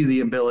give you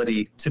the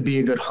ability to be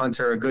a good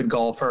hunter, a good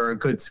golfer, a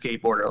good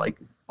skateboarder. Like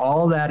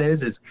all that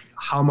is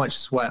how much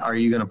sweat are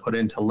you going to put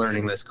into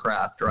learning this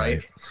craft,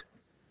 right?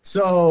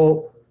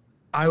 So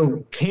I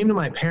came to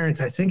my parents,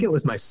 I think it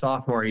was my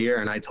sophomore year,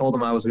 and I told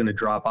them I was going to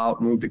drop out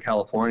and move to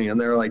California. And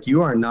they were like,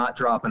 you are not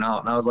dropping out.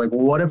 And I was like,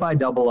 well, what if I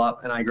double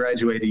up and I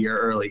graduate a year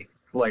early?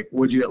 Like,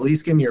 would you at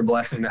least give me your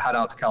blessing to head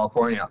out to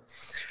California?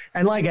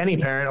 And like any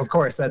parent, of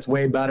course, that's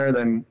way better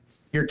than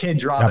your kid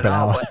dropping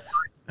out. But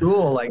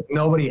school, like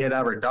nobody had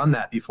ever done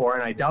that before.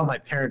 And I doubt my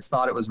parents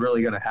thought it was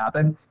really going to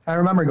happen. I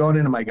remember going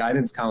into my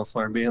guidance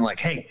counselor and being like,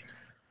 hey,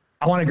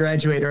 I want to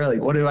graduate early.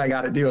 What do I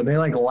got to do? And they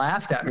like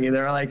laughed at me.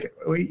 They're like,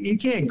 you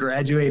can't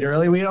graduate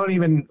early. We don't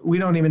even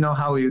know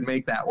how we would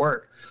make that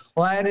work.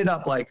 Well, I ended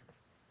up like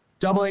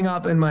doubling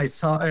up in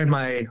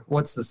my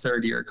what's the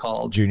third year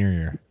called?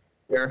 Junior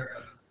year.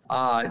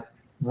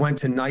 Went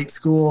to night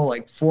school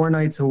like 4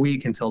 nights a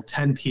week until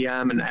 10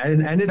 p.m. and I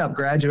ended up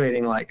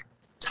graduating like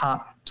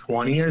top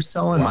 20 or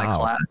so in my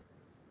class.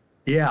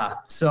 Yeah.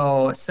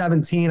 So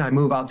 17, I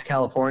moved out to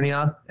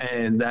California,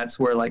 and that's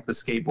where like the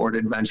skateboard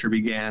adventure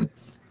began.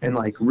 And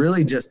like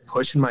really just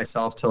pushing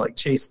myself to like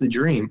chase the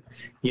dream,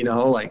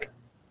 like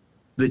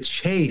the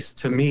chase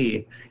to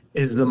me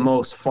is the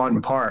most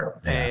fun part.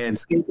 And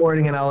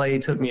skateboarding in LA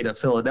took me to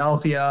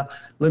Philadelphia,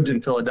 lived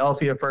in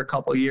Philadelphia for a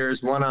couple of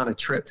years, went on a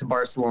trip to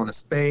Barcelona,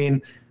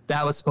 Spain.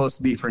 That was supposed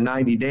to be for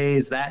 90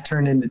 days. That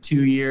turned into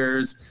 2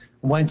 years.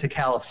 Went to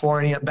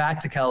California,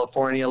 back to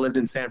California, lived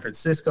in San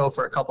Francisco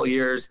for a couple of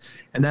years.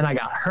 And then I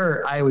got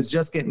hurt. I was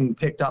just getting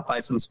picked up by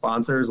some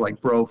sponsors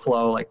like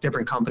BroFlow, like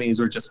different companies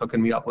were just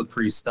hooking me up with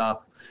free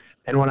stuff.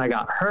 And when I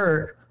got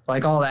hurt,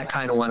 like all that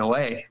kind of went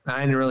away. I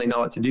didn't really know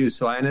what to do.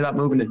 So I ended up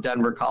moving to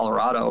Denver,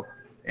 Colorado.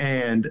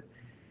 And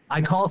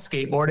I call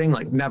skateboarding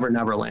like Never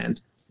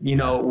Neverland.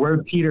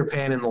 We're Peter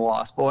Pan and the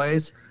Lost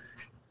Boys,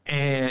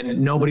 and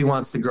nobody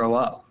wants to grow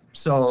up.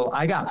 So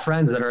I got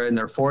friends that are in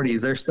their 40s.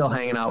 They're still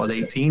hanging out with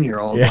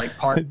 18-year-olds, like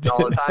partying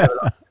all the time.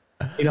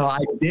 I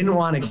didn't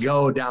want to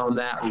go down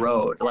that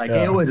road. Like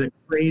it was a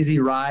crazy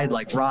ride,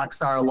 like rock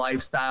star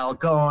lifestyle,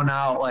 going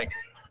out. Like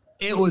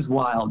it was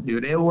wild,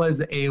 dude. It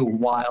was a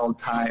wild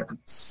time.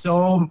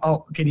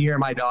 So, can you hear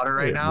my daughter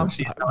right now?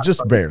 She's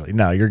just barely.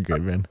 No, you're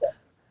good, man.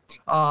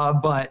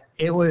 But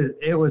it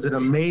was an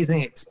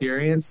amazing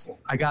experience.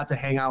 I got to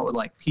hang out with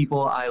like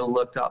people I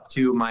looked up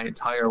to my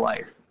entire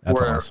life. That's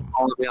awesome.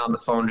 Calling me on the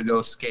phone to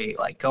go skate,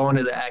 like going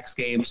to the X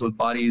Games with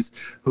buddies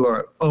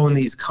who own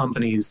these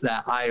companies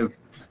that I've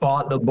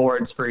bought the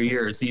boards for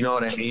years. You know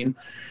what I mean?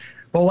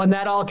 But when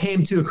that all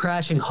came to a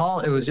crashing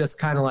halt, it was just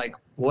kind of like,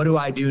 what do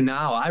I do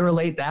now? I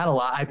relate that a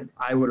lot.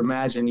 I would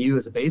imagine you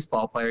as a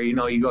baseball player, you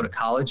go to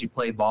college, you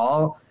play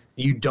ball,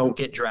 you don't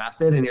get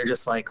drafted, and you're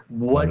just like,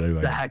 what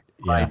the heck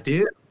do I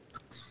do?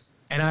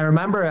 And I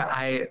remember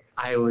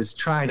I was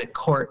trying to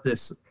court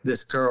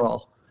this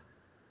girl.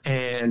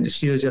 And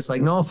she was just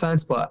like, no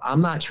offense, but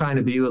I'm not trying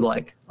to be with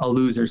like a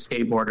loser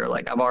skateboarder.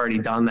 Like I've already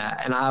done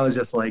that. And I was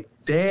just like,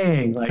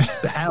 dang, like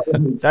that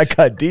was That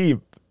cut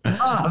deep.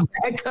 tough.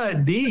 That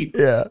cut deep.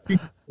 Yeah. He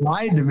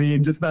lied to me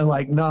and just been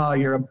like, no,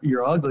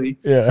 you're ugly.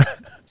 Yeah.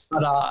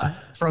 But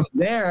from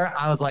there,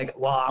 I was like,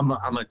 well, I'm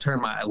going to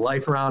turn my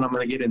life around. I'm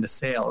going to get into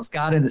sales.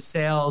 Got into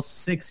sales,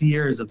 6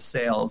 years of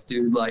sales,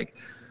 dude. Like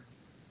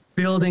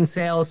building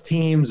sales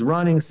teams,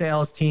 running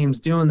sales teams,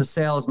 doing the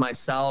sales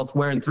myself,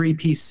 wearing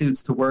 3-piece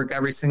suits to work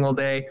every single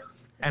day.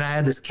 And I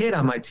had this kid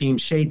on my team,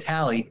 Shay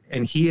Talley,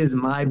 and he is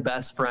my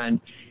best friend.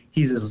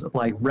 He's this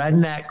like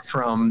redneck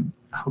from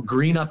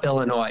Greenup,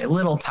 Illinois,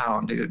 little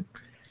town, dude.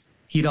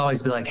 He'd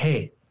always be like,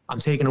 hey, I'm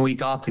taking a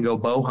week off to go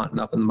bow hunting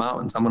up in the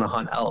mountains. I'm going to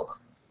hunt elk.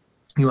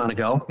 You want to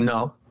go?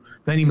 No.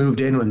 Then he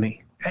moved in with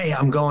me. Hey,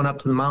 I'm going up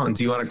to the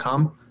mountains. You want to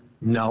come?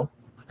 No.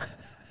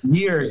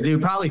 Years,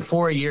 dude, probably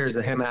 4 years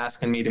of him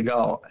asking me to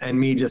go and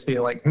me just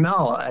being like,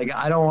 no,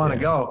 I don't want to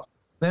go.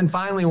 Then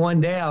finally one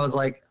day I was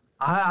like,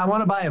 I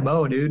want to buy a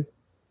bow, dude.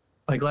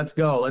 Like, let's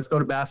go. Let's go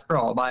to Bass Pro.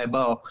 I'll buy a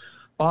bow.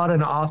 Bought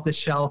an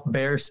off-the-shelf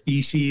bear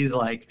species,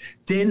 like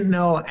didn't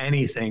know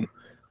anything.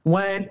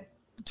 Went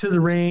to the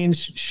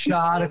range,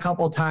 shot a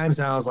couple of times,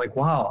 and I was like,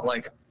 wow,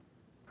 like,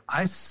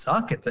 I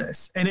suck at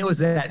this. And it was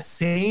that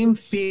same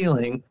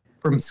feeling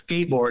from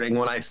skateboarding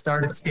when I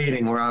started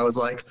skating where I was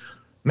like,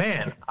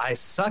 man, I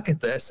suck at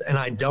this and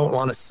I don't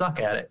want to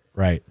suck at it.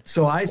 Right.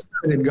 So I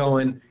started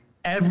going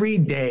every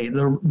day.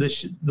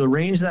 The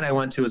range that I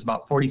went to was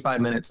about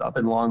 45 minutes up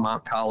in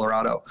Longmont,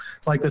 Colorado.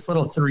 It's like this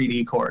little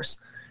 3D course.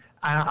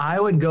 I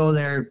would go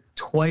there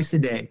twice a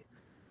day,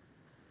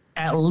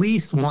 at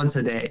least once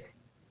a day,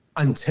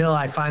 until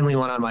I finally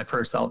went on my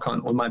first elk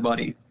hunt with my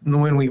buddy.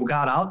 And when we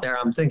got out there,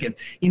 I'm thinking,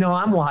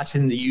 I'm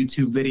watching the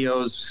YouTube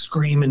videos,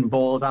 screaming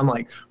bulls. I'm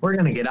like, we're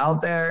going to get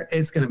out there.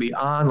 It's going to be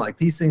on. Like,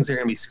 these things are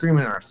going to be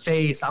screaming in our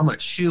face. I'm going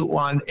to shoot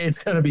one. It's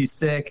going to be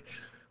sick.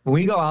 When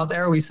we go out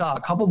there, we saw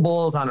a couple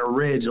bulls on a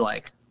ridge,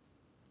 like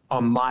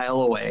a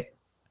mile away.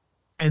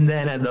 And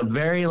then at the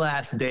very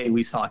last day,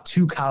 we saw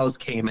 2 cows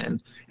came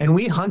in, and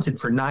we hunted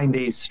for 9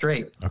 days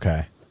straight.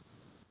 Okay.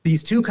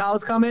 These 2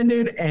 cows come in,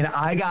 dude, and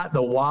I got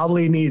the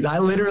wobbly knees. I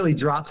literally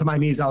dropped to my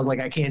knees. I was like,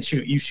 I can't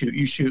shoot. You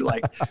shoot.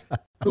 Like,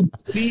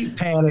 complete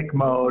panic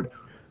mode.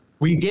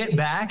 We get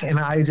back, and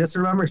I just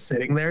remember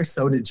sitting there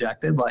so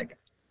dejected, like,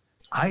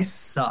 I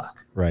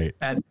suck. Right.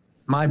 And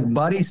my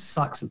buddy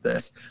sucks at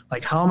this.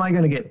 Like, how am I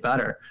going to get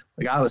better?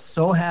 Like, I was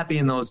so happy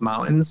in those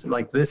mountains.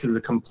 Like, this is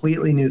a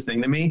completely new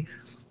thing to me.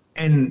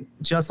 And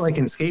just like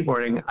in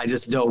skateboarding, I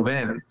just dove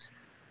in.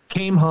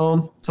 Came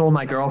home, told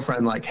my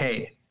girlfriend, like,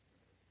 hey,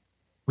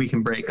 we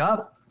can break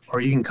up or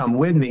you can come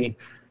with me,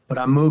 but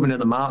I'm moving to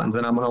the mountains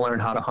and I'm going to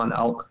learn how to hunt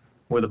elk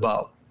with a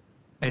bow.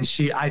 And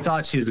I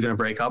thought she was going to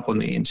break up with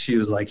me, and she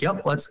was like,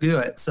 yep, let's do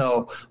it.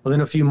 So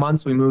within a few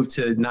months, we moved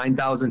to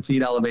 9,000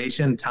 feet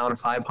elevation, town of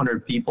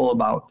 500 people,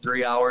 about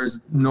 3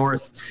 hours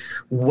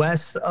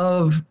northwest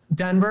of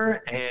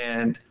Denver.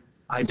 And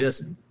I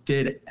just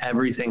did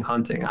everything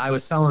hunting. I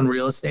was selling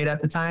real estate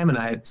at the time, and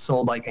I had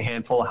sold like a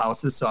handful of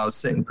houses. So I was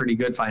sitting pretty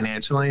good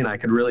financially, and I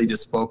could really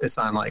just focus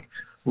on like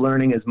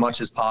learning as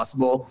much as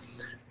possible.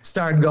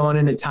 Started going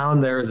into town.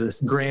 There was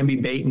this Granby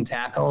bait and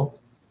tackle.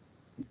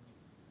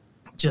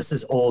 Just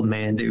this old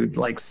man, dude,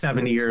 like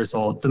 70 years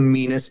old, the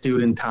meanest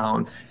dude in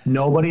town.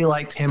 Nobody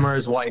liked him or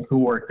his wife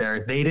who worked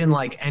there. They didn't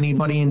like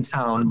anybody in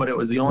town, but it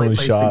was the only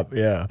place. Shop,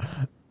 yeah.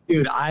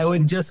 Dude, I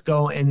would just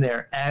go in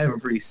there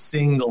every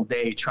single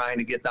day trying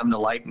to get them to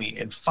like me.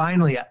 And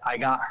finally, I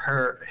got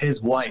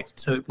his wife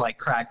to like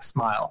crack a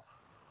smile.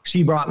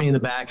 She brought me in the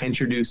back,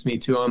 introduced me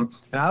to him,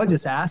 and I would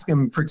just ask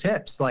him for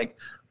tips. Like,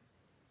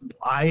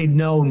 I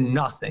know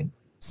nothing,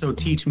 so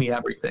teach me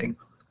everything.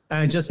 And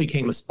I just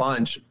became a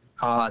sponge.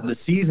 The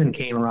season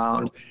came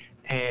around,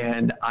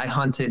 and I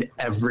hunted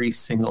every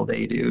single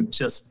day, dude,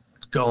 just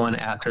going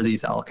after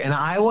these elk. And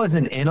I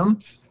wasn't in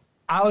them.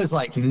 I was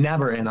like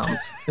never in them.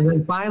 And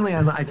then finally,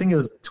 I think it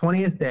was the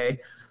 20th day,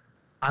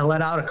 I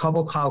let out a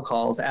couple cow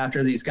calls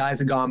after these guys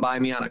had gone by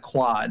me on a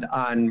quad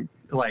on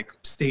like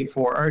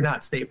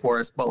not state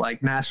forest, but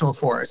like national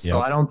forest. Yep. So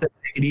I don't think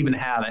they could even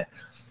have it.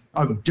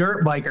 A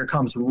dirt biker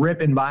comes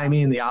ripping by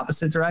me in the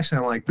opposite direction.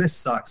 I'm like, this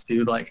sucks,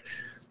 dude. Like,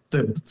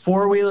 the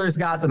four-wheelers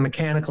got the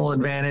mechanical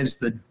advantage.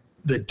 The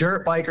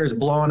dirt biker's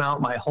blowing out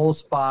my whole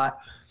spot.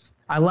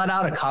 I let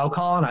out a cow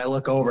call, and I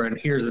look over, and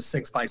here's a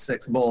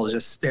 6x6 bull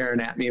just staring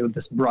at me with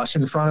this brush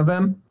in front of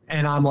him.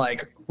 And I'm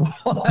like,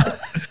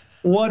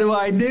 what do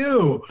I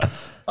do?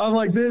 I'm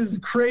like, this is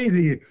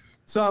crazy.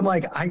 So I'm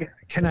like,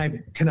 can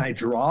I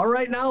draw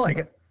right now?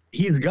 Like,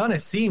 he's going to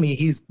see me.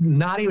 He's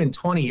not even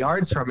 20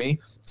 yards from me.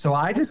 So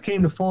I just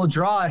came to full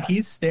draw.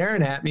 He's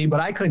staring at me, but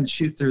I couldn't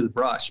shoot through the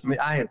brush. I mean,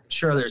 I am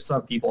sure there's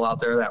some people out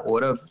there that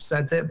would have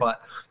sent it,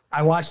 but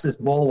I watched this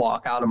bull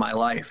walk out of my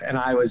life, and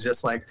I was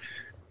just like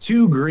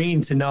too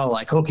green to know,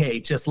 like, okay,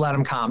 just let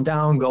him calm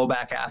down, go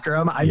back after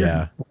him. I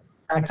just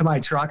back to my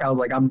truck. I was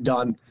like, I'm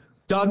done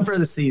for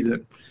the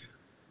season.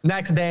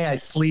 Next day I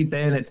sleep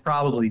in. It's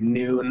probably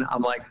noon.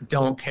 I'm like,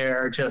 don't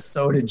care. Just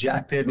so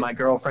dejected. My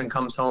girlfriend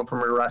comes home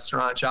from her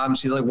restaurant job, and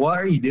she's like, what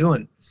are you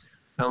doing?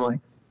 And I'm like,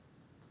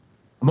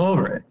 I'm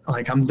over it.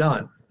 Like, I'm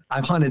done.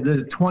 I've hunted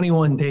this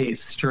 21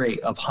 days straight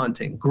of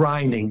hunting,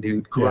 grinding,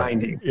 dude,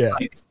 grinding. Yeah.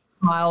 Like 6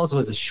 miles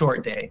was a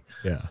short day.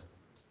 Yeah.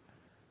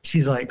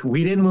 She's like,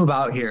 we didn't move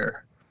out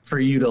here for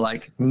you to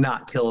like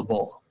not kill a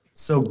bull.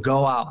 So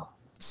go out.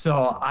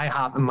 So I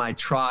hop in my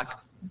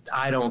truck.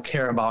 I don't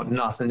care about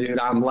nothing, dude.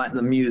 I'm letting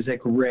the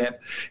music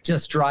rip,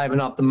 just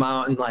driving up the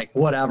mountain, like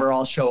whatever.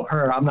 I'll show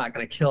her. I'm not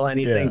going to kill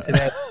anything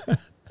today.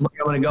 I'm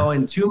going to go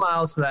in 2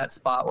 miles to that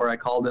spot where I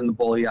called in the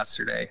bull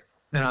yesterday.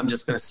 And I'm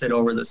just going to sit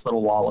over this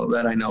little wallow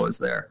that I know is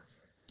there.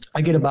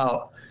 I get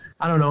about,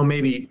 I don't know,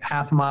 maybe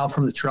half a mile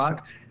from the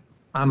truck.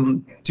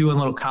 I'm doing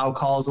little cow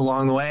calls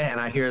along the way, and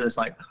I hear this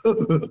like,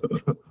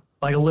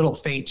 like a little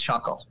faint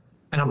chuckle.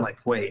 And I'm like,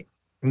 wait,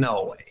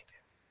 no way.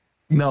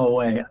 No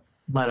way.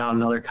 Let out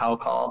another cow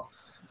call.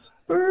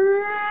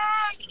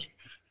 I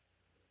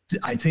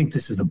think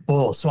this is a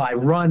bull. So I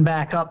run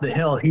back up the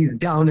hill. He's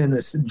down in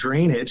this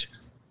drainage.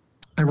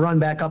 I run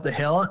back up the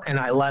hill, and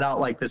I let out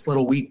like this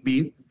little weak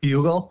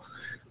bugle.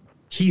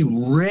 He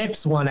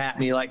rips one at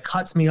me, like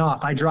cuts me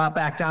off. I drop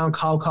back down,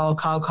 cow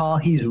call.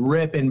 He's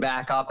ripping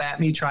back up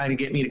at me, trying to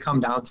get me to come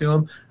down to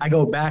him. I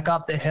go back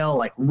up the hill,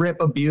 like rip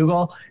a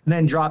bugle, and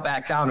then drop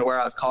back down to where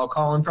I was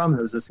calling from.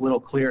 There's this little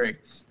clearing,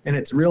 and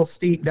it's real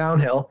steep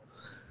downhill.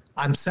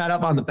 I'm set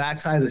up on the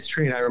backside of this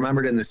tree, and I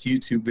remembered in this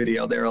YouTube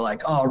video, they were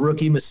like, oh,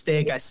 rookie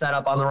mistake. I set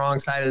up on the wrong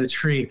side of the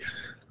tree.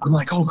 I'm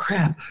like, oh,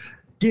 crap.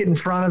 Get in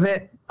front of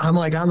it. I'm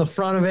like on the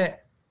front of it,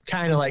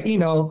 kind of like,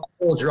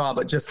 full draw,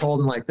 but just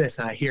holding like this,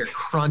 and I hear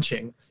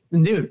crunching.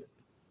 And dude,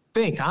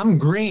 I'm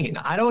green.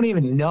 I don't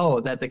even know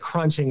that the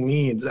crunching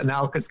means an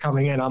elk is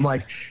coming in. I'm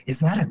like, is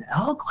that an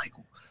elk? Like,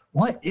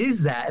 what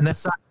is that? And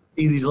that's I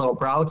see these little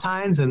brow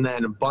tines and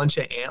then a bunch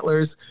of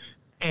antlers,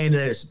 and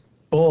this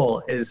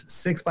bull is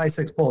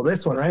 6x6 bull.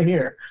 This one right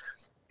here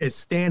is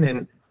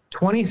standing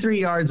 23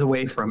 yards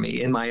away from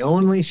me in my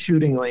only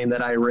shooting lane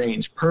that I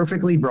range,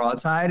 perfectly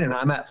broadside, and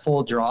I'm at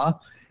full draw.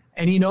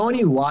 And when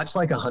you watch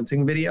like a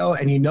hunting video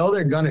and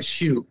they're going to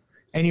shoot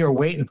and you're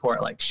waiting for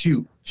it, like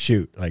shoot,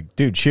 like,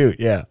 dude, shoot.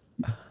 Yeah.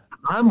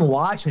 I'm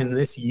watching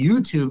this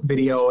YouTube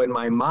video in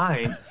my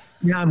mind.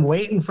 I'm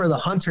waiting for the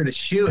hunter to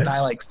shoot. And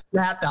I like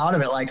snapped out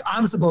of it. Like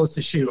I'm supposed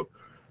to shoot,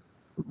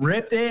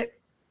 ripped it.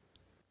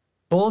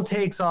 Bull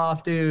takes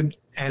off, dude.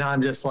 And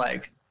I'm just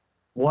like,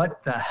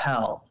 what the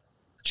hell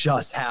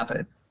just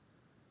happened?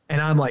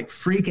 And I'm like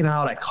freaking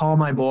out. I call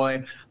my boy.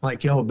 I'm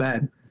like, yo,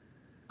 Ben,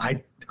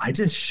 I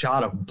just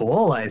shot a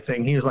bull, I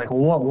think. He was like,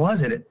 well, what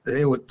was it?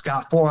 It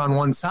got 4 on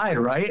one side,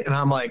 right? And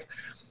I'm like,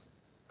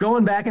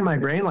 going back in my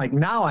brain, like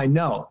now I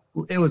know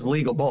it was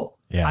legal bull.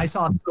 Yeah. I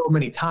saw it so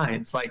many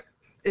times, like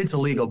it's a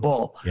legal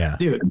bull. Yeah.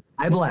 Dude,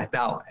 I blacked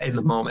out in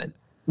the moment.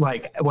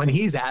 Like when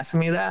he's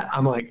asking me that,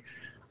 I'm like,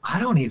 I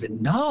don't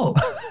even know.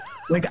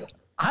 Like,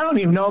 I don't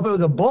even know if it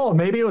was a bull.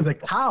 Maybe it was a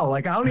cow.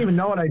 Like, I don't even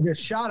know what I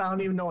just shot. I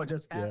don't even know what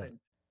just happened.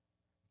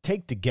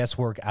 Take the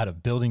guesswork out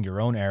of building your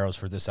own arrows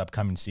for this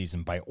upcoming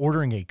season by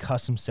ordering a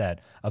custom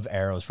set of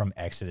arrows from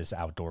Exodus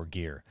Outdoor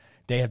Gear.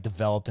 They have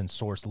developed and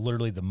sourced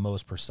literally the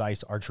most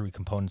precise archery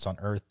components on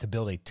earth to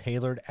build a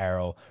tailored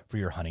arrow for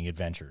your hunting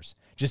adventures.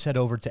 Just head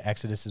over to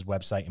Exodus's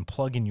website and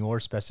plug in your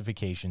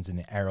specifications in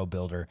the arrow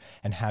builder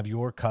and have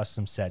your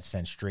custom set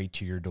sent straight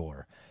to your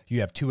door. You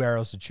have 2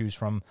 arrows to choose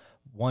from,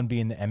 one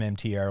being the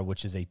MMT arrow,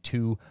 which is a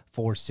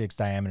 246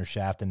 diameter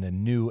shaft, and the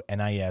new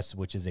NIS,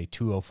 which is a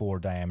 204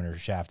 diameter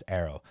shaft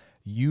arrow.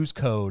 Use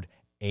code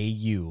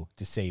AU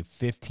to save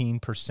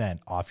 15%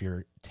 off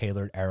your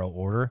tailored arrow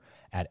order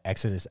at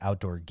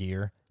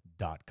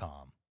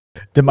ExodusOutdoorGear.com.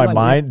 Did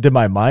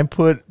my mind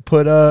put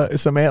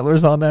some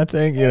antlers on that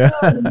thing?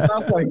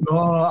 I'm like,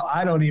 oh,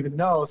 I don't even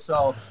know.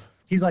 So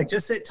he's like,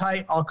 just sit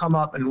tight. I'll come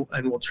up and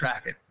we'll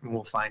track it and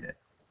we'll find it.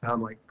 And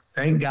I'm like,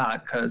 thank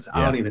God, because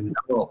I don't even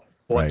know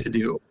what to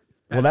do.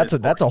 Well,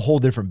 that's a whole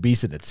different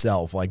beast in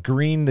itself. Like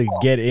green to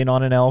get in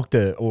on an elk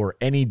or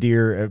any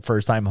deer at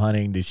first time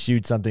hunting to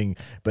shoot something,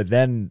 but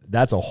then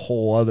that's a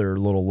whole other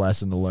little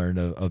lesson to learn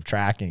of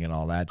tracking and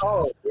all that.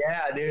 Oh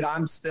yeah, dude.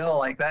 I'm still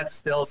like, that's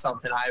still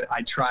something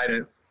I try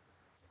to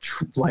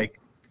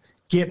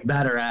get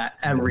better at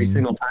every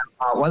single time.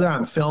 Whether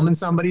I'm filming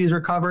somebody's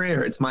recovery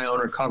or it's my own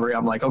recovery,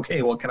 I'm like,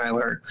 okay, what can I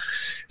learn?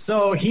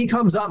 So he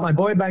comes up, my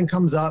boy Ben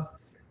comes up.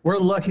 We're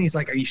looking. He's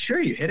like, are you sure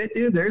you hit it,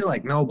 dude? There's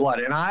like no blood.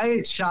 And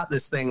I shot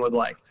this thing with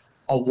like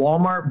a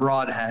Walmart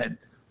broadhead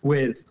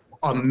with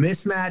a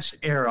mismatched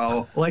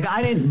arrow. Like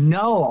I didn't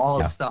know all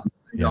the stuff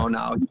I know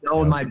now.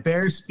 With my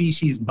bear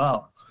species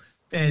bow.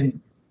 And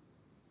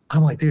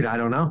I'm like, dude, I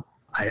don't know.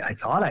 I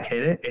thought I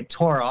hit it. It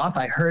tore off.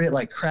 I heard it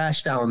like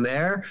crash down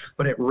there,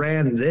 but it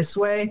ran this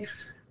way.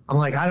 I'm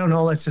like, I don't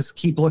know. Let's just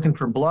keep looking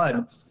for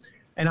blood.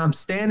 And I'm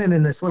standing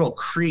in this little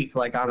creek,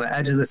 like on the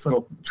edge of this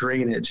little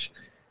drainage.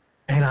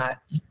 And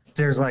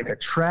there's like a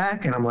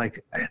track, and I'm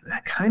like,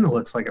 that kind of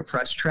looks like a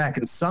fresh track.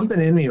 And something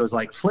in me was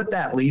like, flip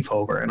that leaf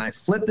over. And I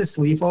flipped this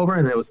leaf over,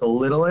 and it was the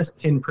littlest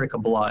pinprick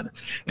of blood.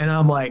 And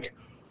I'm like,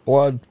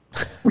 blood.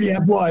 Yeah,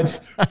 blood.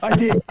 I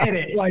did hit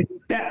it. Like,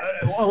 that,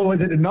 well,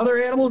 was it another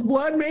animal's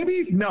blood?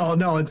 Maybe.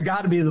 No, it's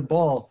got to be the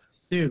bull,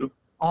 dude.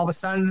 All of a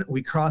sudden,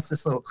 we cross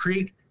this little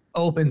creek,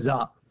 opens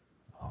up.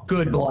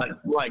 Good blood,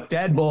 like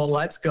dead bull.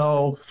 Let's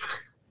go.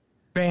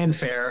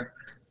 Fanfare.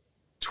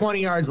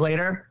 20 yards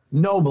later,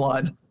 no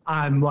blood.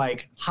 I'm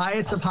like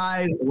highest of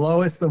highs,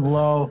 lowest of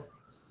low.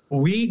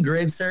 We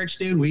grid searched,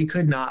 dude. We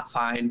could not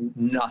find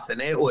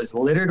nothing. It was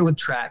littered with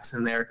tracks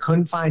in there.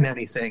 Couldn't find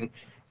anything.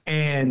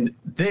 And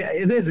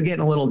this is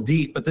getting a little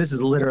deep, but this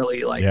is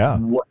literally like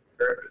what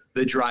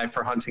the drive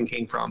for hunting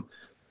came from.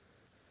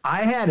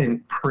 I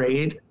hadn't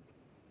prayed.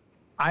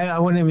 I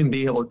wouldn't even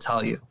be able to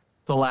tell you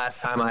the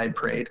last time I had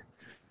prayed.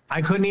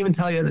 I couldn't even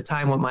tell you at the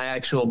time what my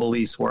actual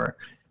beliefs were.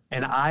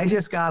 And I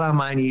just got on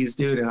my knees,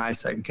 dude, and I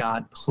said,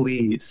 God,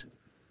 please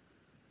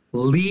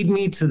lead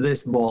me to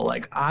this bull.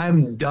 Like,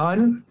 I'm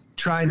done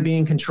trying to be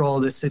in control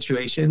of this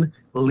situation.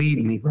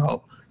 Lead me,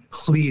 bro.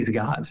 Please,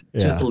 God,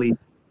 just lead me.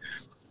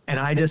 And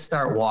I just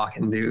start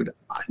walking, dude.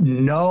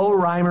 No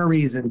rhyme or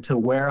reason to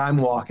where I'm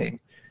walking.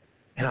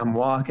 And I'm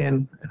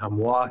walking, and I'm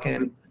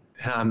walking,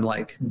 and I'm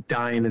like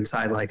dying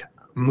inside, like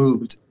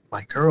moved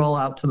my girl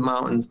out to the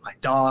mountains, my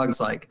dogs.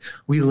 Like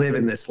we lived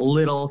in this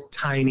little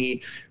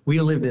tiny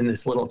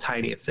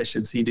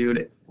efficiency,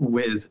 dude,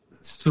 with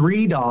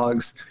 3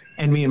 dogs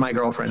and me and my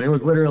girlfriend. It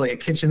was literally a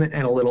kitchen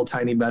and a little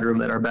tiny bedroom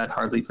that our bed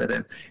hardly fit in.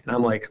 And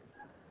I'm like,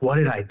 what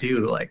did I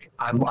do? Like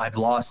I've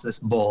lost this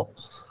bull.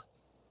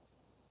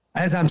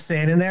 As I'm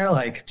standing there,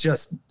 like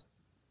just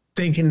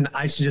thinking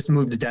I should just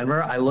move to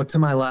Denver, I look to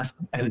my left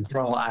and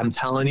bro, I'm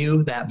telling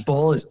you, that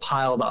bull is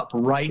piled up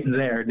right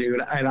there,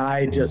 dude. And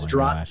I just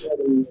dropped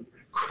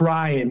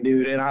crying,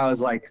 dude. And I was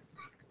like,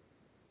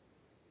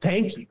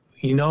 thank you.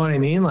 You know what I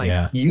mean?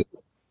 Like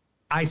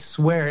I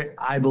swear it,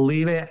 I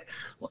believe it.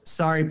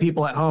 Sorry,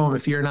 people at home,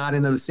 if you're not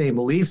into the same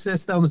belief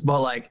systems,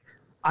 but like,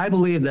 I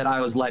believe that I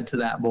was led to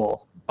that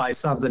bull by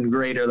something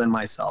greater than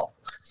myself.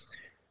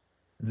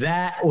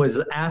 That was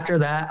after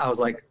that. I was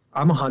like,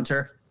 I'm a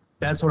hunter.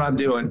 That's what I'm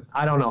doing.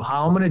 I don't know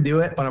how I'm going to do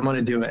it, but I'm going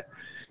to do it.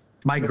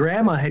 My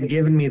grandma had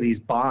given me these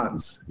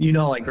bonds, you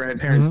know, like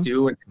grandparents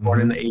do when you're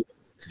born in the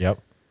 80s. Yep.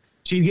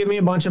 She'd give me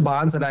a bunch of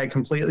bonds that I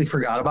completely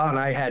forgot about, and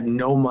I had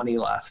no money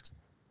left.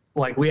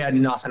 Like we had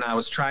nothing. I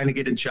was trying to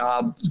get a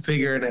job,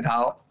 figuring it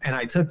out. And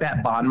I took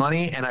that bond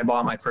money and I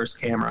bought my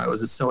first camera. It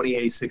was a Sony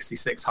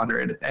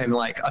A6600 and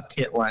like a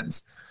kit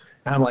lens.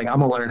 And I'm like, I'm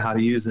going to learn how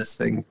to use this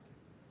thing.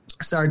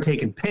 Started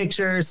taking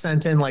pictures,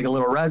 sent in like a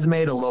little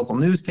resume to a local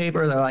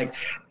newspaper. They're like,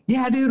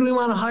 yeah, dude, we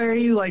want to hire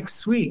you. Like,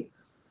 sweet.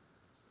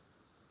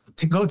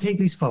 To go take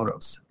these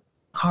photos.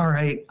 All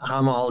right.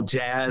 I'm all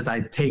jazzed.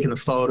 I'd taken the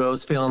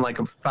photos, feeling like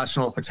a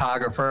professional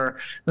photographer.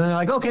 And they're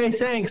like, okay,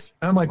 thanks.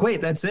 And I'm like,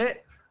 wait, that's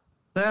it?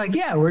 They're like,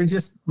 yeah,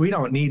 we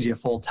don't need you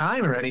full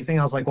time or anything.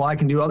 I was like, well, I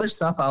can do other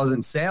stuff. I was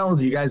in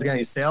sales. You guys got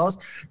any sales?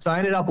 So I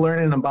ended up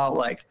learning about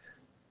like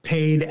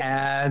paid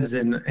ads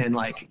and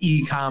like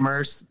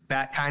e-commerce,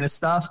 that kind of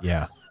stuff.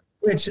 Yeah.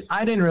 Which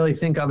I didn't really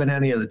think of at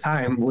any of the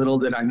time. Little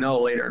did I know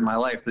later in my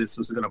life, this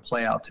was going to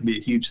play out to be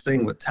a huge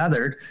thing with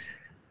tethered.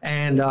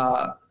 And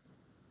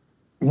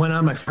went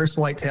on my first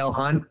whitetail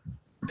hunt.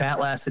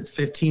 That lasted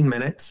 15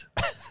 minutes.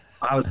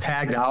 I was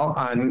tagged out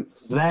on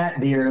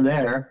that deer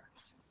there.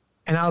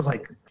 And I was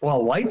like,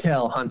 well,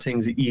 whitetail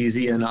hunting's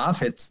easy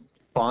enough. It's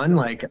fun.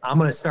 Like, I'm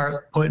going to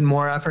start putting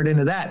more effort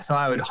into that. So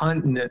I would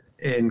hunt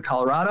in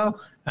Colorado.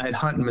 I'd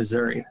hunt in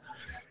Missouri.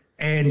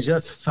 And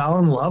just fell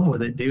in love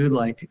with it, dude.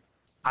 Like,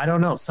 I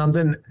don't know,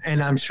 something,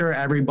 and I'm sure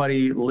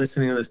everybody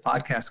listening to this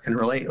podcast can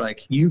relate.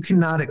 Like, you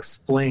cannot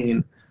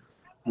explain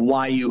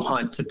why you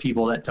hunt to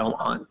people that don't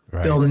hunt.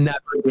 Right. They'll never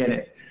get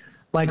it.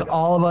 Like,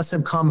 all of us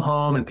have come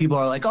home and people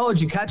are like, oh,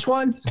 did you catch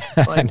one?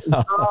 Like,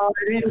 no, I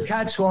didn't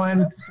catch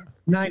one.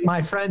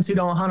 My friends who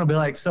don't hunt will be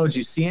like, so did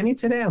you see any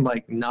today? I'm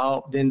like,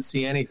 no, didn't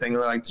see anything.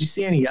 They're like, did you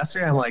see any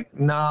yesterday? I'm like,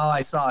 no,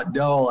 I saw a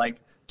doe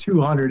like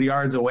 200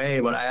 yards away,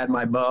 but I had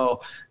my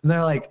bow. And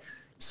they're like,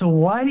 so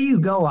why do you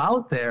go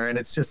out there? And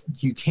it's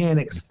just, you can't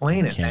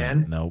explain it,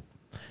 man. Nope.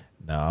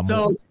 No.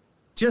 So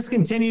just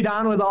continued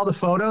on with all the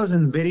photos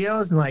and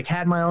videos and like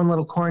had my own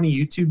little corny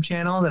YouTube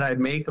channel that I'd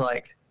make.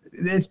 Like,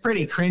 it's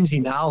pretty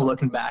cringy now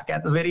looking back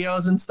at the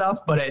videos and stuff,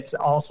 but it's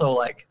also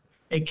like,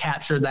 it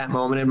captured that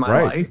moment in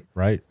my life.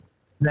 Right.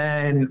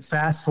 Then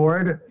fast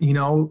forward, you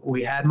know,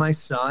 we had my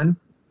son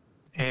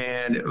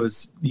and it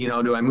was, you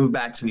know, do I move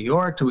back to New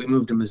York? Do we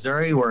move to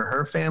Missouri where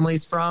her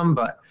family's from?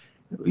 But,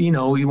 you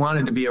know, we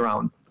wanted to be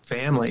around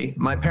family.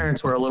 My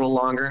parents were a little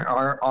longer,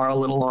 are a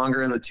little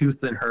longer in the tooth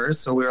than hers.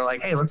 So we were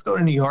like, hey, let's go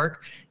to New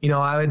York. You know,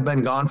 I had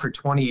been gone for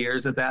 20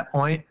 years at that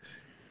point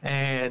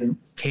and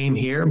came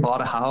here,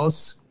 bought a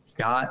house,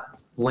 got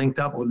linked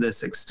up with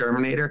this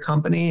exterminator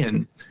company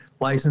and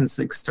licensed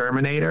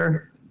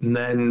exterminator. And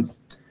then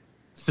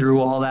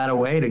threw all that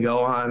away to go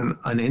on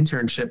an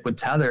internship with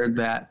Tethered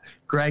that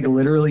Greg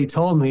literally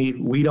told me,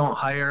 we don't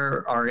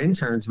hire our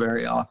interns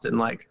very often.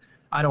 Like,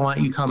 I don't want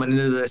you coming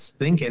into this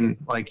thinking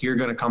like you're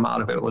going to come out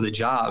of it with a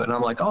job. And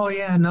I'm like, oh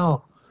yeah,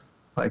 no,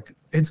 like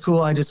it's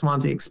cool. I just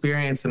want the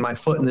experience and my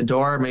foot in the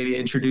door, maybe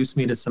introduce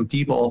me to some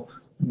people.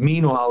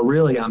 Meanwhile,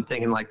 really, I'm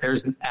thinking like,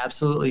 there's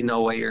absolutely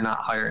no way you're not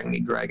hiring me,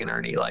 Greg and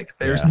Ernie. Like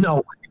there's no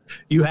way.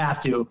 You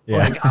have to. Yeah.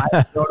 Like,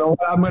 I don't know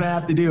what I'm going to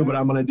have to do, but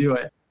I'm going to do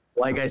it.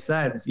 like I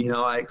said,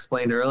 I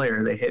explained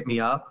earlier, they hit me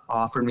up,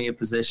 offered me a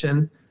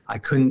position. I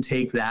couldn't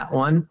take that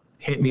one,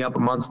 hit me up a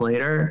month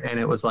later, and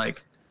it was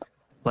like,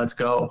 let's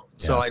go.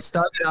 Yeah. So I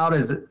started out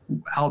as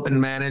helping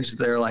manage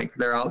their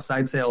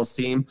outside sales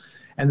team,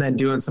 and then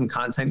doing some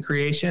content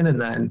creation,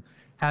 and then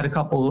had a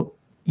couple,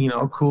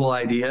 cool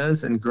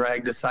ideas. And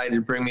Greg decided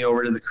to bring me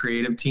over to the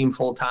creative team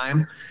full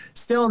time.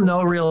 Still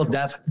no real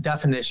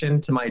definition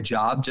to my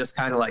job, just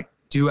kind of like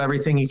do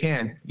everything you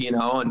can,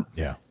 and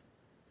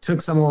took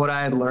some of what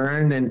I had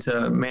learned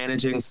into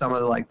managing some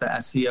of the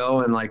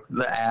SEO and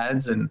the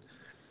ads, and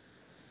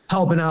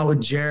helping out with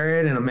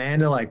Jared and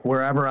Amanda,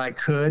 wherever I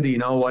could,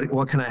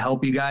 what can I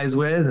help you guys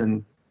with?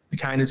 And it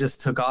kind of just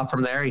took off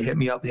from there. He hit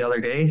me up the other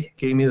day,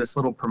 gave me this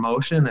little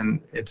promotion,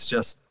 and it's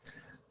just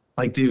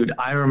dude,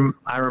 I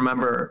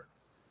remember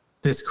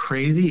this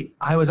crazy,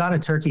 I was on a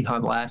turkey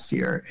hunt last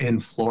year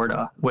in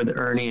Florida with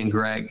Ernie and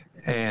Greg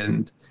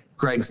and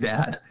Greg's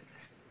dad.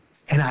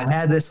 And I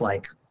had this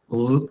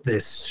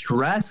this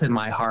stress in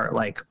my heart.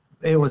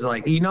 It was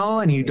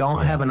and you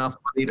don't have enough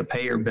money to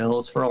pay your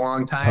bills for a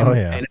long time. Oh,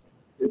 yeah. And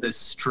it's this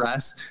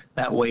stress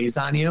that weighs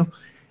on you.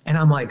 And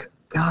I'm like,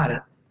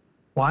 God,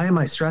 why am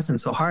I stressing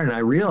so hard? And I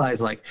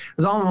realized it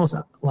was almost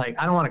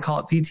I don't want to call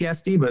it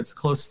PTSD, but it's the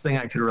closest thing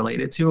I could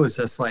relate it to, is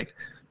just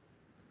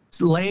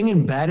laying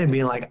in bed and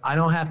being I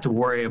don't have to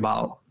worry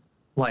about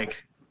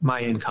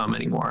my income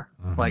anymore.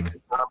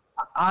 Mm-hmm.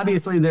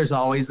 Obviously there's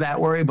always that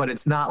worry, but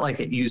it's not like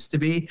it used to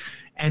be.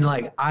 And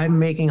I'm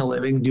making a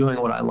living doing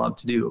what I love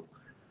to do.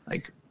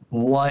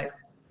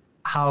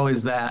 How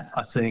is that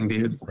a thing,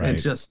 dude?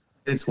 Right.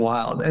 It's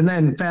wild. And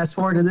then fast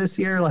forward to this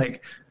year, in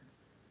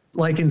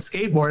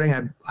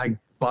skateboarding, I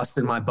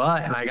busted my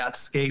butt and I got to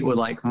skate with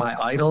my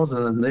idols.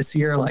 And then this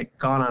year,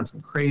 gone on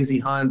some crazy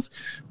hunts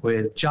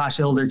with Josh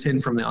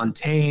Ilderton from the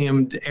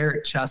Untamed,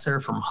 Eric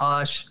Chesser from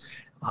Hush,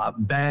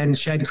 Ben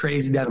Shed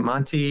Crazy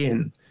Dedamonte,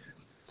 and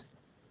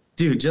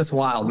dude, just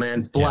wild,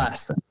 man.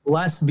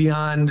 Blessed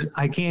beyond,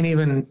 I can't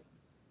even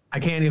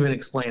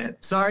explain it.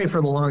 Sorry for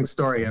the long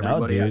story,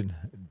 everybody. No,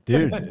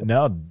 dude,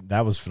 no,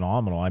 that was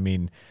phenomenal. I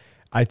mean,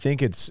 I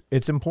think it's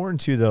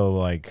important too,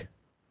 though,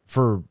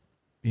 for,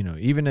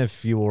 even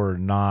if you're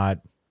not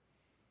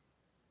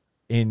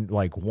in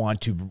want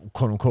to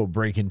quote unquote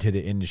break into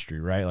the industry,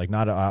 right?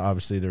 Not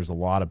obviously there's a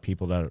lot of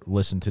people that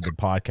listen to the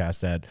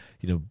podcast that,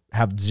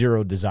 have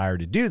zero desire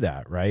to do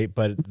that. Right.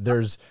 But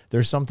there's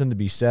something to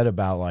be said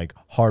about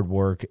hard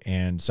work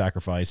and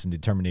sacrifice and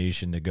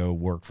determination to go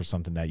work for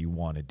something that you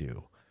want to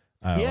do.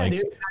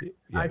 Dude,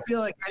 I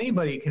feel like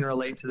anybody can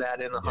relate to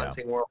that in the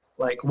hunting world.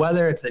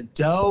 Whether it's a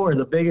doe or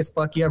the biggest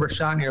buck you ever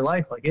shot in your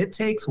life, it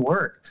takes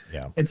work.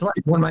 Yeah. It's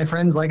when my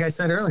friends, like I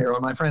said earlier,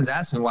 when my friends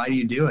ask me, why do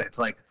you do it? It's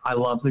I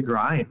love the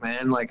grind,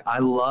 man. I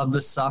love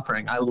the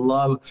suffering. I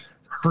love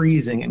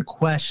freezing and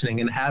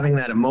questioning and having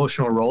that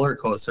emotional roller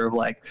coaster of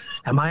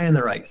am I in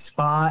the right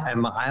spot?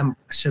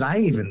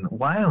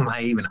 Why am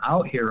I even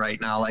out here right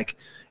now?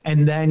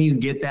 And then you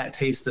get that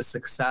taste of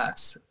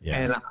success. Yeah.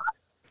 And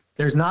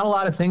there's not a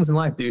lot of things in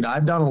life, dude.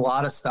 I've done a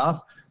lot of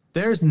stuff.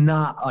 There's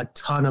not a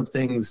ton of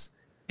things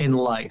in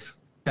life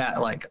that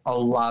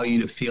allow you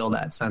to feel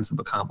that sense of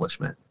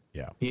accomplishment.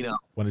 Yeah.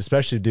 When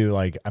especially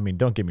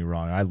don't get me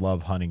wrong. I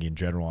love hunting in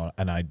general,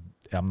 and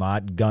I'm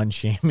not gun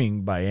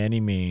shaming by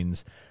any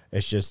means.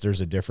 It's just,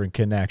 there's a different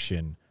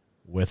connection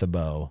with a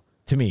bow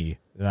to me.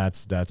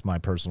 That's my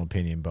personal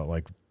opinion.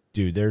 But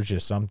dude, there's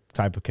just some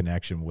type of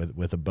connection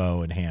with a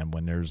bow in hand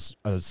when there's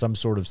some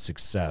sort of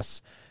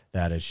success.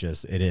 That is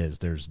just,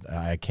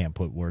 I can't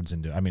put words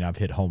into it. I mean, I've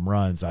hit home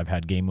runs. I've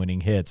had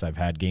game-winning hits. I've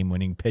had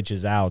game-winning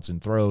pitches, outs, and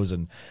throws,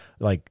 and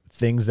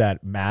things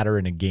that matter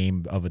in a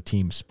game of a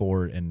team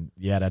sport. And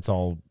that's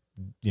all,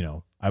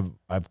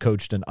 I've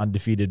coached an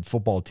undefeated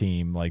football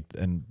team,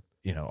 and,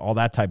 all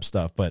that type of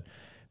stuff. But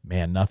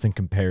man, nothing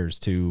compares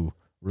to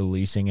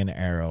releasing an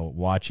arrow,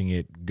 watching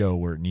it go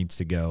where it needs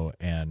to go.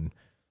 And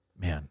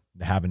man,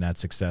 having that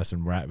success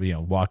and,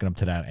 walking up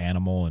to that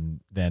animal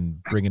and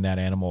then bringing that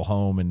animal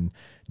home and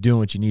doing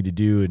what you need to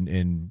do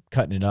and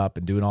cutting it up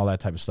and doing all that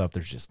type of stuff.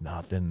 There's just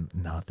nothing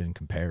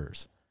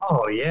compares.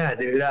 Oh yeah,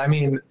 dude. I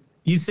mean,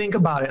 you think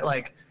about it,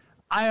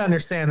 I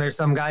understand there's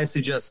some guys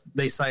who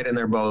they sight in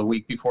their bow a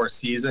week before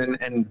season,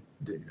 and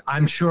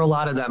I'm sure a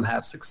lot of them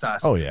have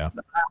success. Oh yeah.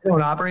 I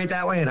don't operate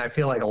that way, and I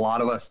feel like a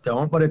lot of us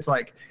don't, but it's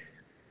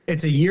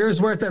it's a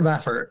year's worth of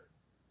effort,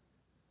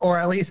 or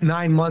at least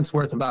 9 months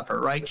worth of effort,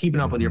 right? Keeping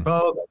up with your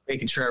bow,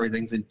 making sure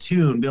everything's in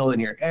tune, building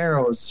your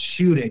arrows,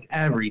 shooting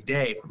every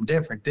day from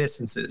different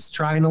distances,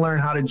 trying to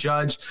learn how to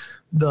judge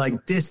the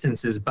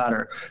distances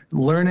better,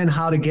 learning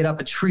how to get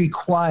up a tree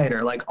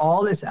quieter,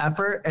 all this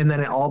effort. And then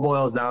it all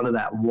boils down to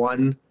that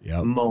one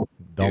moment.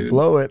 Don't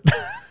blow it.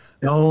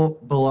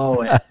 Don't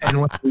blow it.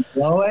 And when you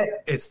blow it,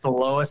 it's the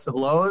lowest of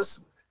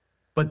lows.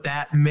 But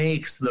that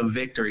makes the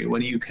victory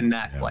when you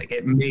connect.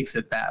 It makes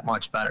it that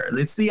much better.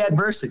 It's the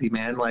adversity,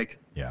 man.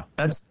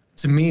 That's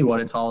to me what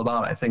it's all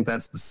about. I think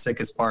that's the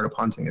sickest part of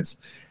hunting, is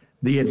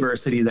the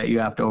adversity that you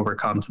have to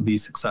overcome to be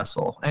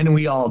successful. And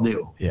we all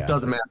do. Yeah. It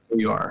doesn't matter who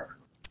you are.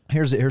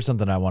 Here's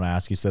something I want to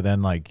ask you. So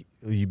then, like,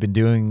 you've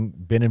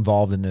been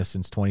involved in this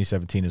since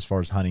 2017 as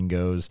far as hunting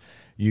goes.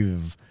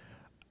 You've,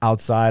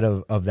 outside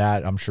of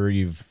that, I'm sure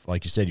you've,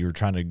 like you said, you were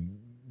trying to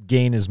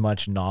gain as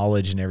much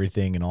knowledge and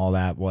everything and all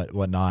that,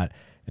 whatnot.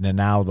 And then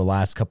now the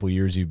last couple of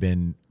years, you've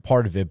been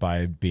part of it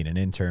by being an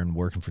intern,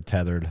 working for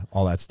Tethered,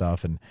 all that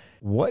stuff. And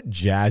what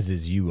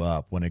jazzes you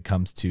up when it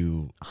comes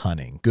to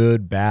hunting?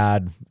 Good,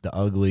 bad, the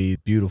ugly,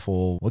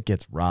 beautiful. What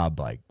gets Rob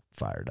like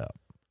fired up?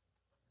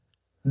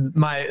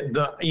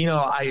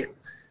 I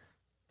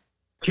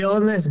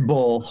killing this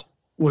bull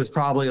was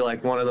probably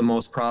like one of the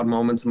most proud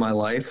moments of my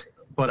life.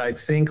 But I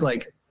think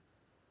like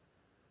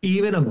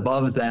even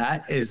above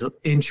that is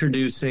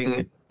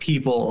introducing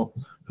people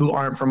who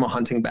aren't from a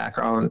hunting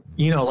background,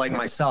 like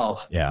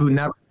myself, who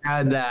never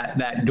had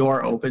that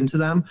door open to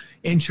them,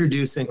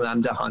 introducing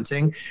them to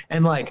hunting.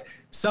 And like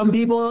some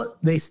people,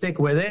 they stick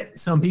with it.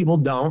 Some people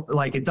don't.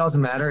 Like, it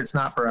doesn't matter. It's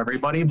not for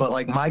everybody. But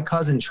like my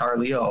cousin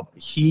Charlie O,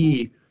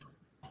 he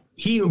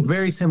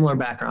very similar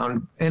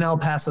background in El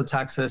Paso,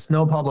 Texas,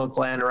 no public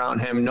land around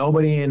him.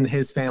 Nobody in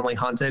his family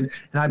hunted.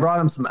 And I brought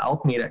him some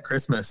elk meat at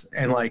Christmas.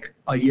 And like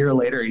a year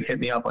later, he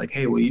hit me up like,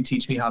 hey, will you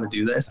teach me how to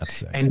do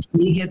this? And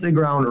he hit the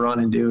ground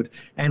running, dude,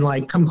 and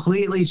like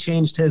completely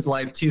changed his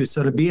life too.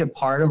 So to be a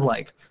part of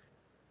like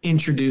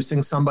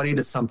introducing somebody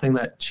to something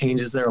that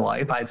changes their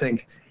life, I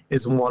think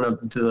is one of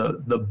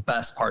the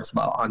best parts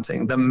about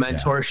hunting, the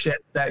mentorship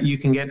that you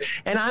can get.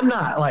 And I'm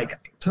not like,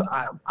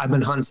 I've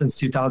been hunting since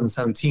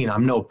 2017.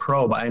 I'm no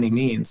pro by any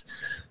means,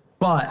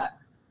 but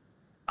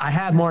I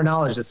have more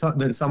knowledge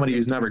than somebody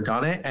who's never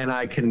done it. And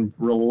I can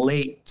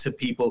relate to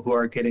people who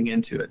are getting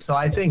into it. So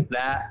I think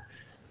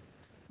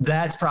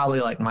that's probably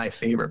like my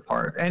favorite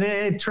part. And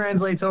it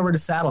translates over to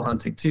saddle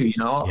hunting too.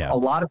 A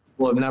lot of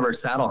people have never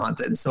saddle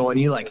hunted. So when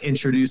you like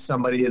introduce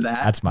somebody to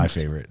that's my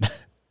favorite.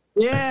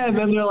 Yeah, and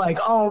then they're like,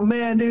 oh,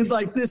 man, dude,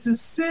 like, this is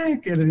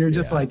sick. And then you're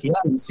just like, you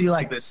see,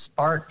 like, this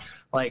spark.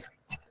 Like,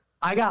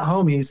 I got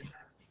homies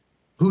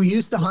who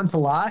used to hunt a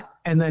lot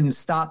and then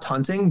stopped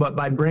hunting, but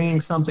by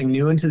bringing something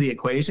new into the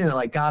equation, it,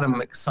 like, got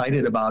them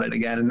excited about it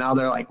again, and now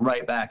they're, like,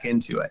 right back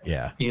into it.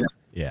 Yeah.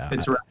 Yeah.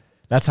 It's right.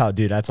 That's how,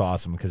 dude, that's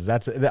awesome, because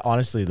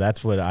honestly,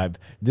 that's what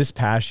this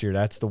past year,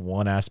 that's the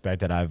one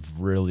aspect that I've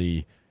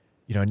really,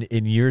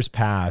 in years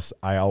past,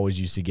 I always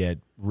used to get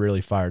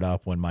really fired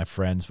up when my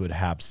friends would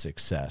have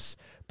success.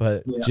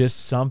 But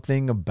just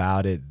something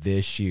about it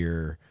this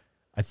year,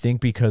 I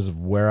think because of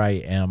where I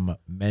am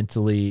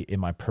mentally in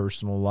my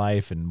personal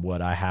life and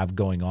what I have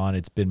going on,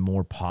 it's been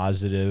more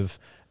positive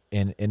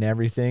in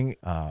everything.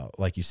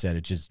 Like you said,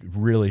 it just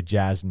really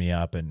jazzed me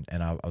up, and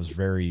I was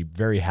very,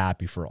 very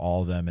happy for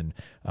all of them. And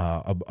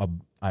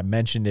I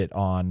mentioned it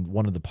on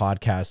one of the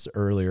podcasts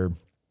earlier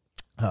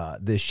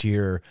this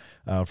year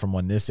from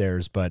when this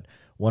airs, but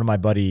one of my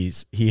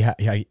buddies,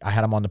 I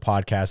had him on the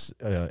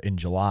podcast in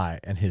July,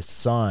 and his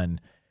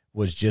son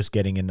was just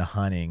getting into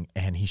hunting,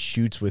 and he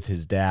shoots with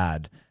his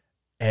dad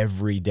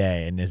every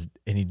day. And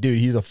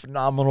he's a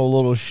phenomenal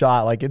little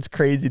shot. Like, it's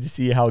crazy to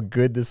see how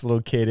good this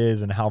little kid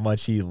is and how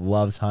much he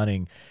loves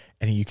hunting.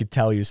 And you could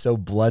tell he was so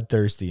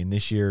bloodthirsty. And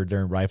this year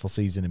during rifle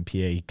season in PA,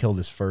 he killed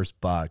his first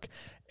buck.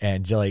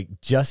 And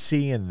just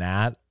seeing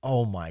that,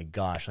 oh my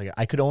gosh, like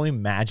I could only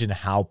imagine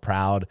how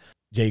proud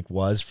Jake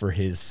was for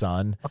his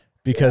son,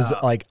 because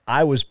like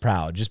I was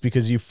proud just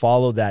because you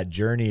followed that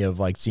journey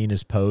of like seeing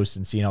his posts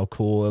and seeing how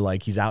cool,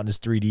 like he's out in his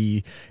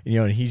 3D,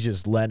 and he's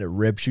just letting it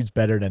rip, shoots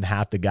better than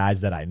half the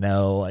guys that I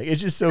know. Like, it's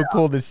just so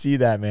cool to see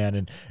that,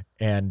 man.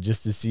 And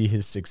just to see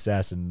his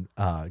success and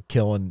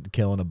killing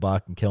a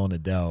buck and killing a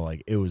doe,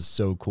 like it was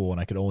so cool.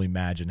 And I could only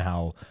imagine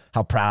how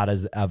proud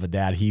of a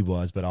dad he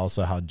was, but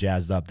also how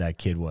jazzed up that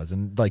kid was.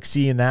 And like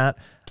seeing that,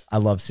 I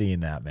love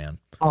seeing that, man.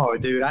 Oh,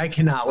 dude, I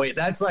cannot wait.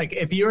 That's like,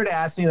 if you were to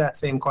ask me that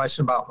same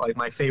question about like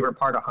my favorite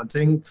part of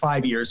hunting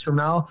 5 years from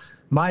now,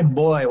 my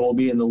boy will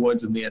be in the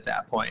woods with me at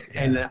that point.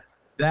 Yeah. And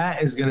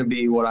that is going to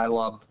be what I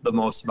love the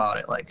most about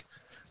it. Like,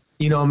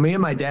 me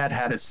and my dad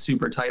had a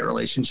super tight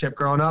relationship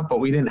growing up, but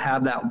we didn't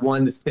have that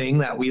one thing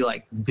that we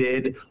like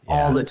did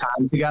all the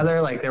time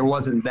together. Like, there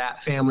wasn't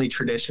that family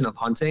tradition of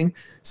hunting.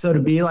 So to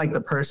be like the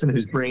person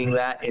who's bringing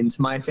that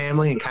into my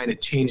family and kind of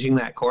changing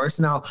that course.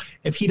 Now,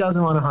 if he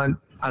doesn't want to hunt,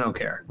 I don't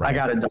care. Right. I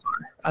got a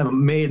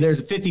daughter. There's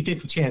a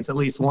 50-50 chance at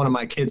least one of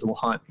my kids will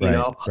hunt, you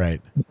know? Right.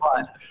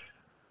 But,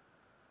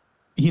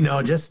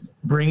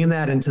 just bringing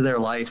that into their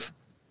life,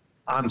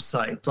 I'm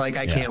psyched. Like,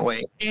 I can't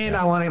wait. And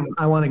I want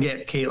to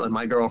get Caitlin,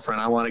 my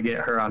girlfriend, I want to get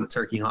her on a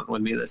turkey hunt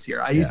with me this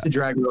year. I used to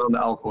drag her around the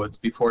elk woods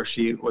before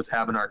she was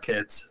having our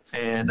kids,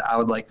 and I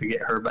would like to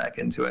get her back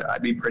into it.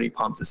 I'd be pretty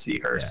pumped to see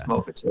her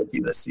smoke a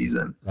turkey this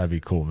season. That'd be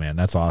cool, man.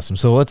 That's awesome.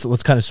 So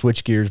let's kind of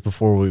switch gears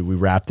before we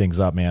wrap things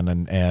up,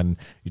 man. And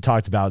you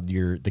talked about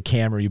the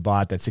camera you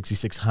bought, that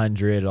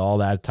 6600, all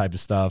that type of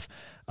stuff.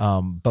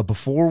 But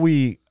before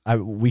we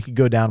could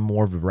go down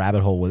more of a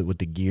rabbit hole with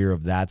the gear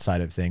of that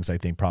side of things. I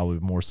think probably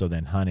more so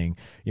than hunting.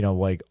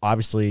 Like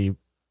obviously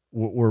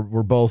we're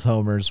both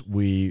homers.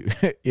 We,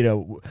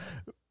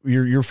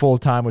 you're full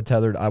time with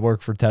Tethered. I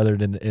work for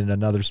Tethered in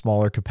another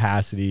smaller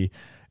capacity.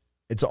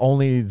 it's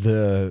only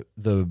the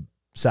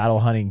saddle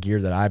hunting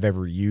gear that I've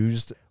ever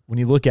used. When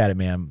you look at it,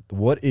 man,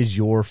 what is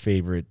your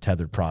favorite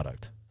tethered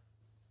product?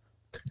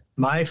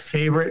 My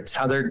favorite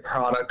tethered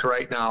product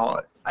right now,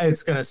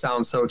 it's going to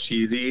sound so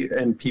cheesy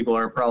and people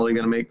are probably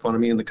going to make fun of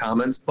me in the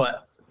comments,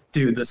 but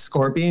dude, the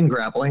Scorpion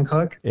grappling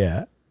hook.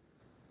 Yeah.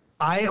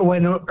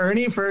 When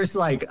Ernie first,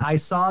 I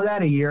saw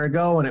that a year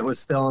ago when it was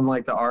still in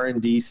like the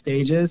R&D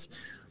stages.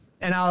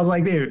 And I was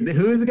like, dude,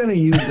 who's going to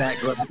use that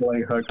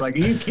grappling hook? Like, are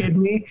you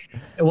kidding me?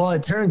 Well,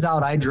 it turns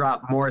out I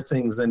drop more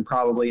things than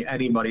probably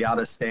anybody out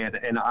of stand.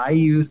 And I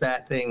use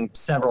that thing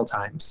several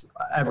times,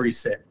 every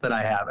sit that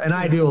I have. And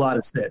I do a lot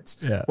of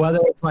sits, whether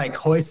it's like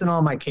hoisting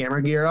all my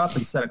camera gear up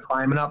instead of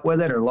climbing up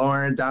with it or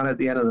lowering it down at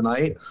the end of the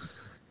night,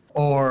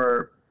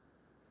 or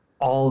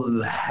all of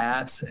the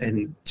hats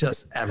and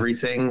just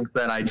everything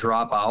that I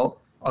drop out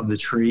of the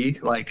tree,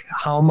 like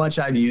how much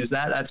I've used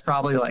that. That's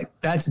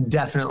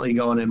definitely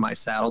going in my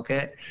saddle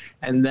kit.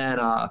 And then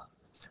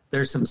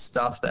there's some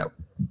stuff that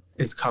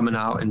is coming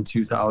out in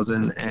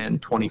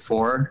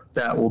 2024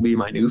 that will be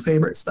my new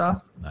favorite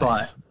stuff. Nice.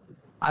 But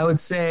I would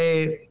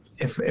say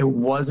if it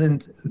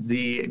wasn't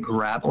the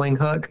grappling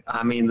hook,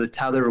 I mean, the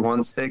tethered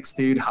one sticks,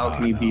 dude, how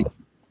can you beat it?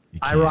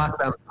 I rock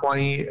them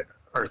 20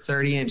 or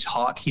 30-inch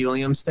Hawk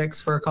helium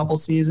sticks for a couple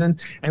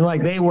seasons, and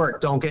like they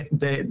work.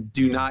 They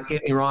do not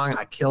get me wrong.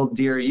 I killed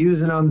deer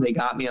using them. They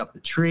got me up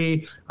the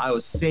tree. I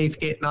was safe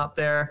getting up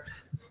there.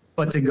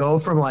 But to go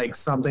from like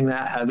something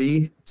that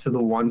heavy to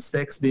the one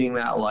sticks being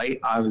that light,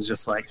 I was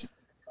just like,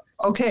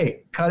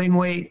 okay, cutting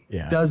weight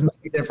does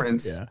make a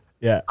difference.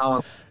 Yeah.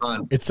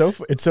 It's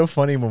so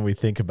funny when we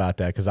think about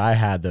that, because I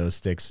had those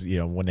sticks,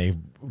 when they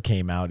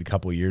came out a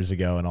couple of years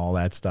ago and all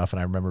that stuff.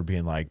 And I remember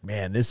being like,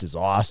 man, this is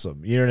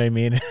awesome. You know what I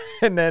mean?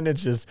 And then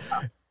it's just,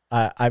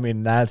 I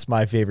mean, that's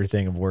my favorite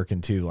thing of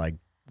working too, like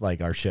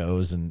our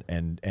shows and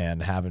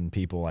having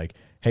people like,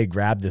 hey,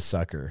 grab this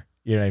sucker.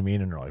 You know what I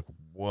mean? And they're like,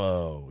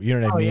 whoa, you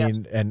know what I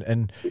mean? Yeah.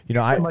 And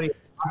somebody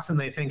and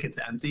they think it's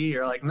empty.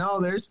 You're like, no,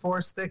 there's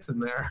 4 sticks in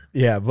there.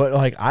 Yeah, but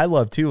like I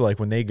love too, like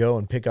when they go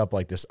and pick up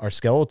like our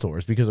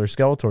Skeletors, because our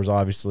Skeletors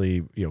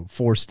obviously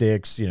 4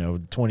 sticks,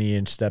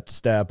 20-inch step to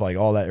step, like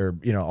all that, or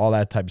all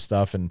that type of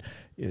stuff, and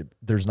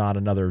there's not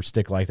another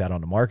stick like that on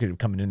the market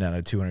coming in at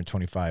a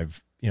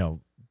 $225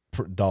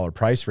 dollar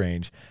price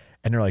range,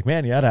 and they're like,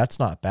 man, yeah, that's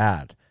not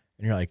bad,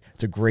 and you're like,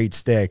 it's a great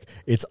stick,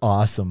 it's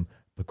awesome,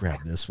 but grab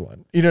this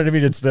one. You know what I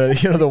mean? It's the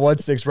the one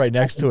stick's right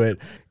next to it.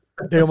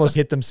 They almost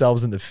hit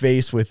themselves in the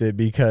face with it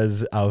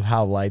because of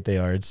how light they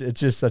are. It's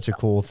just such a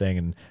cool thing.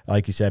 And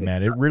like you said,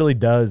 man, it really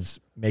does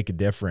make a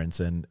difference.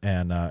 And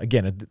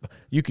again,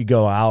 you could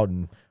go out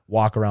and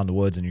walk around the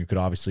woods and you could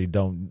obviously you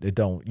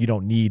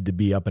don't need to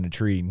be up in a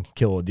tree and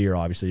kill a deer.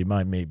 Obviously it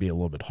may be a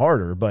little bit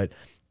harder, but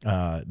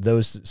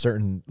those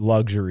certain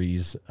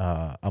luxuries,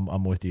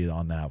 I'm with you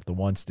on that with the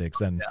one sticks.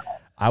 And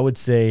I would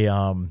say,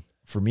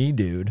 for me,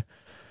 dude,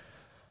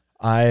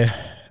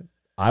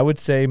 I would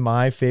say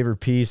my favorite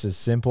piece is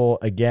simple.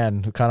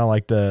 Again, kind of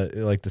like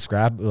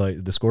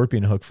the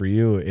Scorpion hook for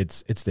you.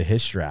 It's the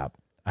his strap.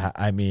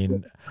 I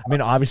mean,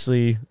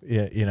 obviously,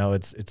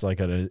 it's like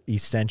an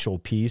essential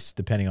piece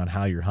depending on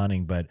how you're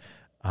hunting. But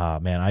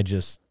man, I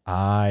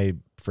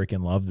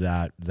freaking love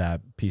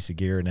that piece of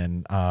gear. And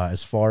then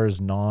as far as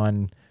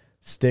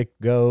non-stick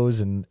goes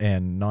and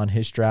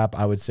non-his strap,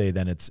 I would say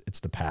then it's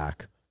the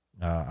pack.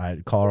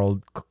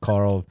 Carl,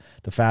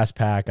 the fast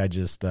pack.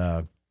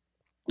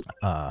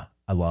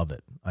 I love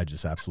it. I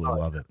just absolutely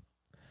love it.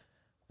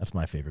 That's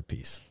my favorite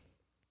piece.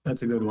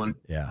 That's a good one.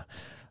 Yeah.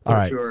 All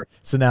right. Sure.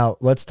 So now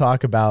let's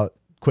talk about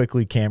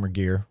quickly camera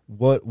gear.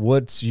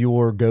 What's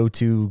your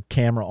go-to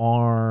camera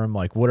arm?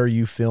 Like, what are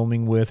you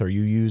filming with? Are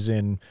you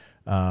using,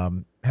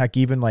 heck,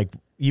 even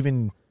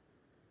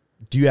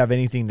do you have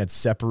anything that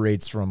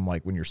separates from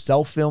like when you're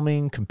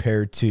self-filming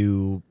compared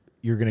to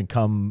you're going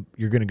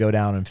to go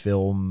down and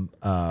film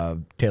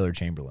Taylor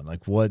Chamberlain? Like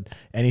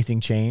anything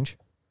change?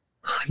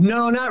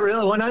 No, not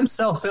really. When I'm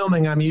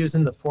self-filming, I'm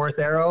using the 4th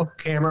Arrow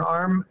camera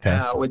arm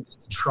with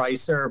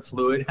Tricer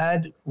fluid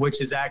head,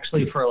 which is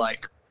actually for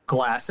like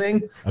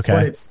glassing. Okay.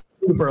 But it's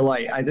super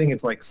light. I think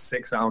it's like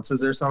 6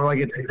 ounces or something. Like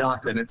it's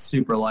nothing. It's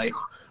super light.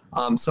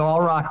 So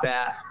I'll rock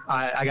that.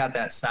 I got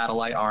that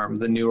satellite arm,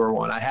 the newer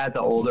one. I had the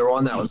older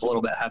one that was a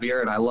little bit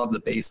heavier, and I love the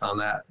base on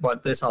that.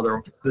 But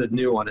the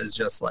new one is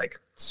just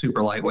like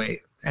super lightweight.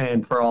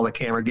 And for all the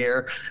camera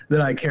gear that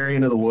I carry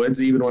into the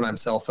woods, even when I'm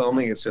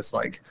self-filming, it's just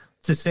like,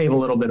 to save a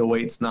little bit of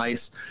weight's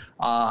nice.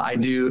 I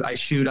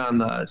shoot on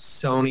the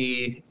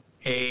Sony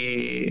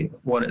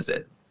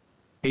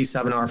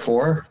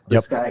A7R4.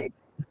 This guy.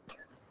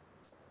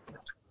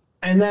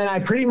 And then I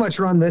pretty much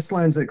run this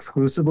lens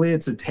exclusively.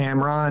 It's a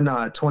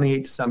Tamron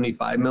 28 to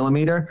 75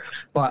 millimeter,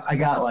 but I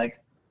got a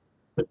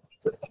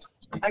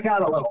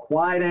little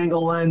wide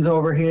angle lens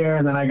over here.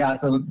 And then I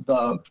got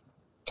the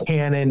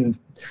Canon,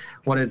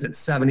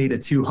 70 to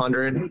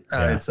 200.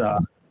 It's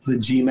the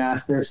G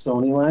Master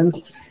Sony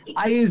lens.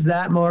 I use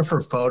that more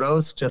for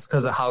photos just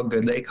because of how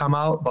good they come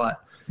out.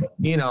 But,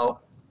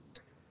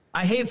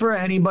 I hate for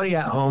anybody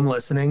at home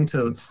listening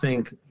to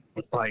think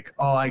like,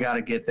 oh, I got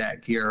to get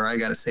that gear, or I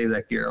got to save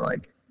that gear.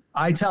 Like,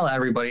 I tell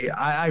everybody,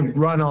 I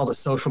run all the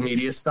social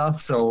media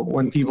stuff. So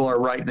when people are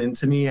writing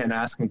into me and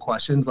asking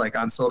questions like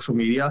on social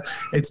media,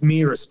 it's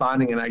me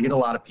responding. And I get a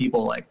lot of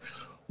people like,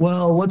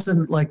 well, what's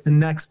like the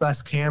next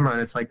best camera?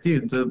 And it's like,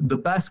 dude, the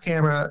best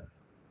camera,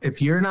 if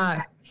you're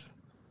not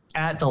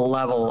at the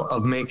level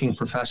of making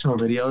professional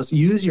videos,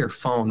 use your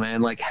phone,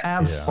 man. Like,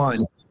 have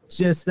fun.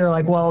 Just, they're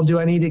like, well,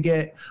 do I need to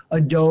get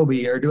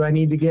Adobe, or do I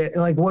need to get,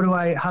 like,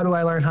 how do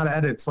I learn how to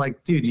edit? It's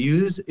like, dude,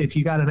 if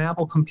you got an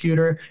Apple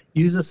computer,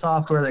 use the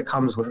software that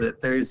comes with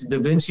it. There's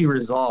DaVinci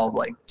Resolve.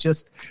 Like,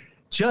 just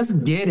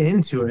get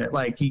into it.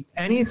 Like,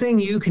 anything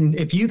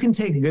if you can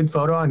take a good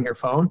photo on your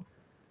phone,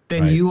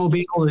 then you will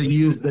be able to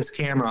use this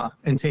camera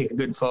and take a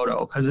good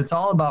photo, because it's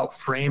all about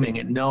framing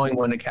and knowing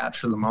when to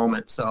capture the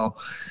moment. So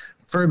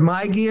for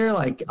my gear,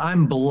 like,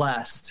 I'm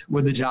blessed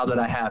with the job that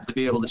I have to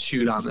be able to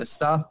shoot on this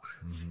stuff.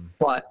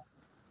 But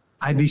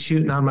I'd be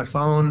shooting on my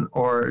phone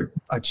or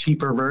a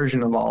cheaper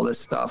version of all this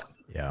stuff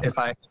if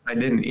I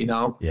didn't, you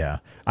know? Yeah.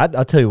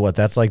 I'll tell you what,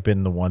 that's like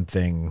been the one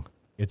thing.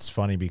 It's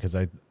funny because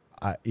I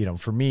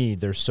for me,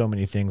 there's so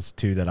many things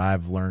too that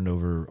I've learned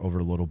over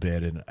a little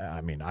bit. And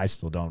I mean, I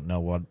still don't know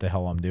what the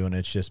hell I'm doing.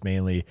 It's just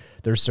mainly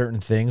there's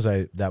certain things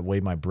that way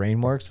my brain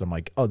works. And I'm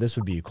like, oh, this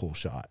would be a cool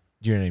shot.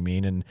 Do you know what I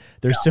mean? And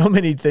there's so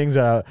many things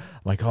I'm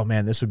like, oh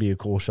man, this would be a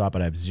cool shot,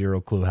 but I have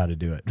zero clue how to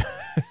do it.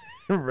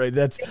 Right.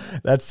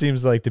 That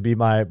seems like to be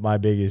my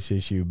biggest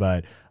issue,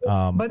 but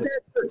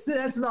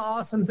that's the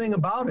awesome thing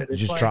about it. It's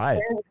just like, try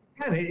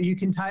it. Man, you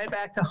can tie it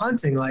back to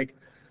hunting. Like,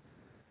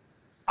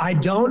 I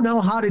don't know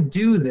how to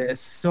do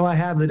this, so I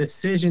have the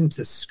decision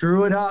to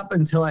screw it up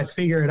until I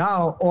figure it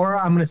out, or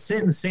I'm going to sit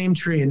in the same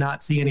tree and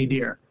not see any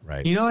deer.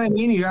 Right. You know what I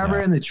mean? You're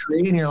ever in the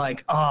tree and you're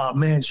like, oh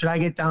man, should I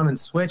get down and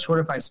switch? What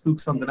if I spook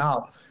something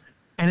out?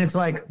 And it's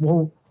like,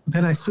 well,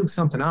 then I spook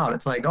something out.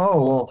 It's like,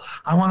 oh, well,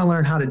 I want to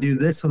learn how to do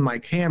this with my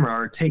camera,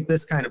 or take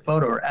this kind of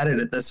photo, or edit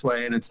it this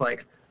way. And it's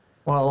like,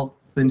 well,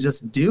 then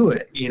just do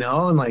it, you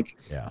know, and like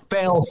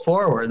fail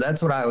forward.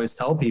 That's what I always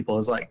tell people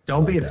is like,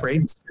 don't be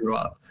afraid to screw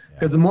up,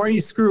 because the more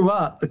you screw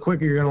up, the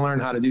quicker you're going to learn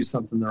how to do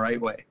something the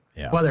right way.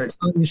 Yeah. Whether it's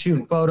hunting,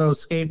 shooting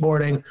photos,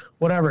 skateboarding,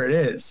 whatever it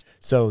is.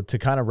 So to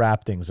kind of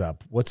wrap things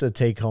up, what's a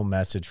take-home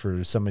message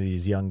for some of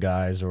these young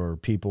guys or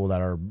people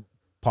that are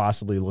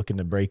possibly looking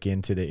to break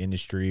into the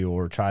industry,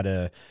 or try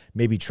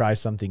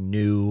something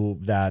new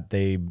that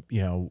they,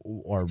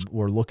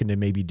 or looking to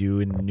maybe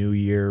do in the new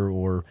year,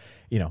 or,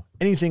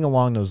 anything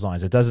along those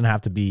lines? It doesn't have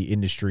to be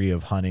industry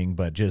of hunting,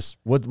 but just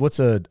what's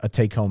a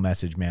take-home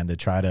message, man, to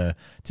try to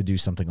do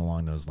something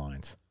along those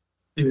lines?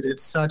 Dude,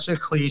 it's such a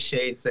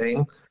cliche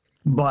thing,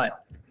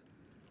 but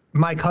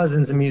my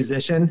cousin's a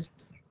musician.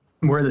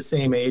 We're the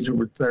same age.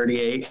 We're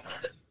 38.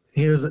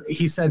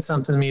 He said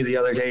something to me the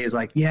other day. He's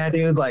like, yeah,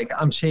 dude, like,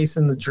 I'm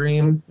chasing the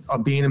dream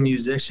of being a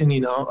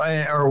musician,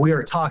 or we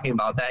were talking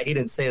about that. He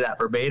didn't say that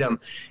verbatim.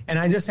 And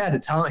I just had to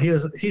tell him,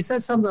 he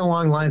said something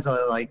along the lines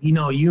of like,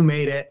 you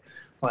made it.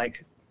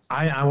 Like,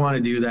 I want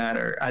to do that.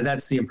 Or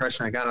that's the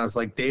impression I got. And I was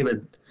like,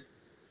 David,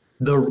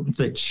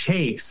 the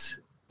chase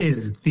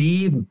is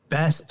the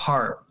best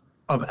part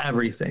of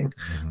everything.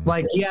 Mm-hmm.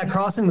 Like, yeah,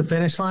 crossing the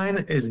finish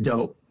line is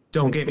dope.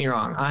 Don't get me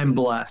wrong. I'm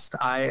blessed.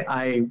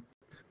 I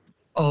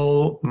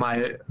owe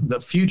the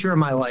future of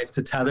my life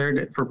to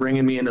Tethered for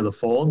bringing me into the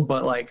fold,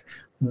 but like,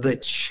 the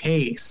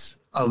chase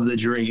of the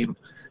dream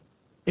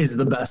is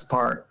the best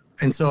part.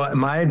 And so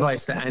my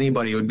advice to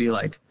anybody would be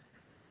like,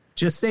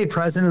 just stay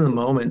present in the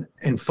moment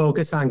and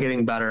focus on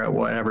getting better at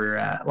whatever you're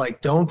at.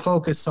 Like, don't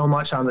focus so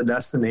much on the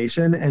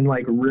destination, and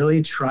like,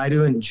 really try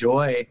to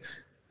enjoy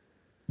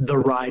the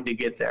ride to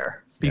get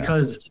there,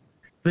 because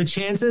the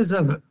chances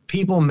of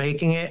people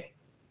making it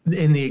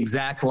in the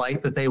exact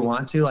light that they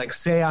want to, like,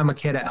 say I'm a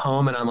kid at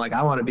home and I'm like,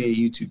 I want to be a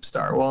YouTube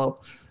star.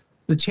 Well,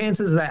 the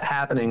chances of that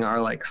happening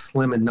are like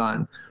slim and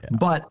none. Yeah.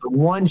 But the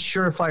one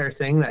surefire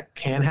thing that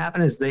can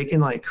happen is they can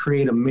like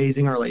create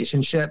amazing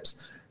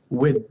relationships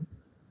with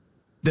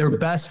their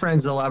best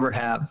friends they'll ever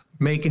have,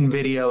 making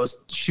videos,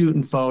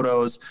 shooting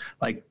photos.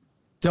 Like,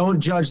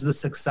 don't judge the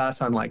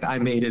success on like, I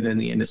made it in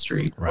the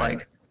industry. Right.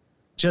 Like,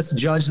 just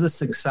judge the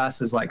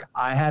success as like,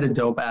 I had a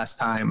dope ass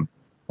time,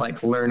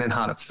 like learning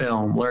how to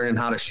film, learning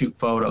how to shoot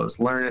photos,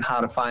 learning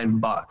how to find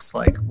bucks,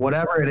 like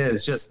whatever it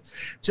is, just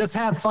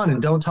have fun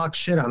and don't talk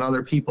shit on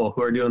other people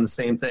who are doing the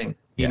same thing.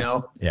 You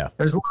know? Yeah.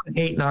 There's a lot of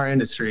hate in our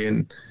industry,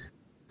 and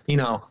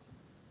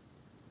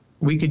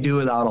we could do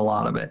without a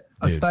lot of it,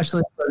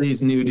 especially for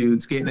these new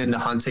dudes getting into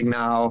hunting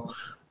now,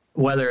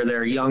 whether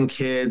they're young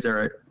kids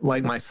or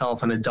like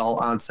myself, an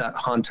adult onset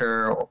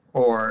hunter,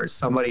 or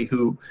somebody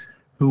who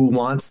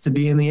wants to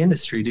be in the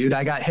industry. Dude,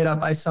 I got hit up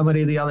by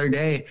somebody the other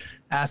day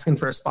asking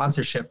for a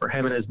sponsorship for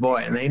him and his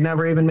boy, and they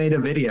never even made a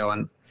video.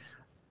 And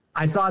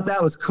I thought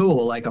that was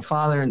cool, like a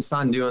father and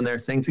son doing their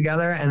thing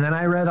together. And then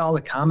I read all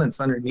the comments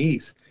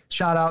underneath.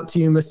 Shout out to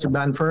you, Mr.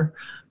 Benfer.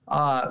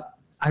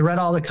 I read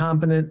all the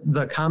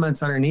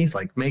comments underneath,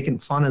 like making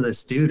fun of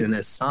this dude and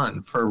his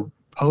son for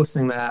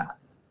posting that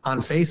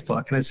on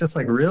Facebook. And it's just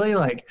like, really?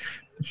 Like,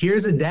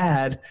 here's a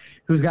dad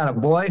who's got a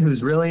boy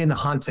who's really into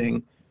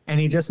hunting, and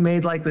he just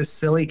made like this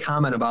silly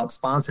comment about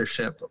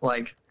sponsorship.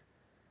 Like,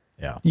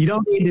 Yeah. you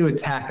don't need to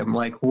attack him.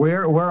 Like,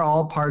 we're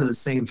all part of the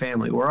same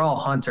family. We're all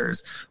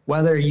hunters.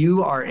 Whether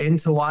you are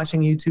into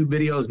watching YouTube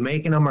videos,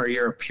 making them, or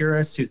you're a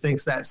purist who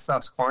thinks that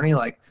stuff's corny,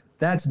 like,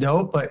 that's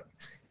dope. But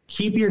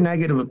keep your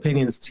negative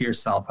opinions to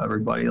yourself,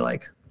 everybody.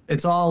 Like,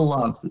 it's all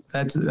love.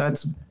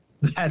 That's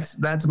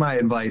my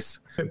advice.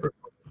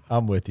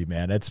 I'm with you,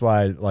 man. That's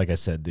why, like I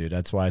said, dude,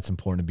 that's why it's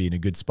important to be in a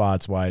good spot.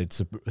 It's why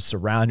it's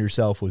surround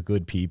yourself with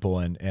good people.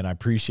 And I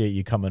appreciate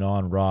you coming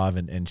on, Rob,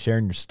 and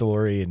sharing your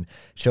story and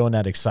showing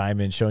that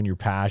excitement, showing your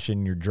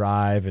passion, your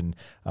drive. And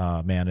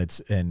man,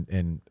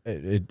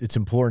 it's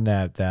important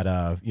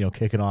that you know,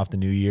 kicking off the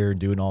new year and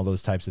doing all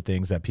those types of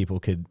things that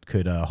people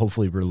could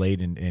hopefully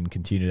relate and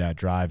continue that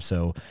drive.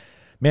 So,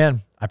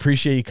 man, I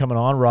appreciate you coming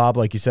on, Rob.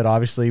 Like you said,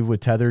 obviously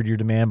with Tethered, you're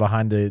the man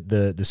behind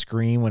the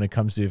screen when it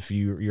comes to if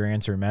you're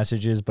answering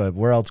messages. But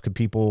where else could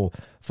people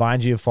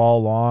find you, follow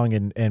along,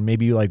 and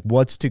maybe like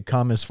what's to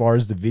come as far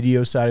as the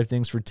video side of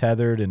things for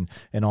Tethered and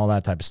all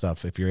that type of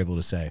stuff, if you're able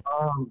to say?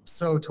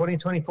 So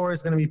 2024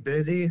 is going to be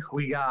busy.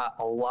 We got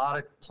a lot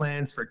of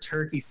plans for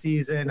turkey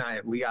season.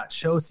 We got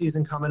show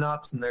season coming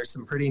up, and there's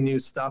some pretty new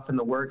stuff in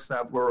the works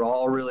that we're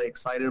all really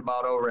excited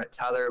about over at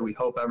Tethered. We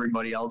hope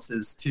everybody else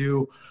is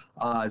too.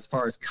 As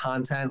far as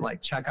content,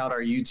 like check out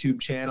our YouTube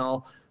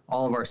channel,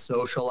 all of our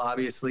social.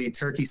 Obviously,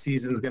 turkey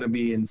season is going to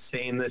be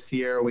insane this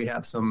year. We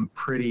have some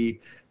pretty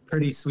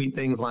sweet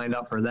things lined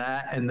up for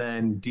that. And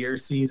then deer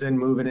season,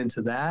 moving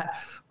into that,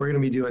 we're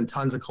going to be doing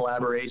tons of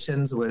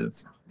collaborations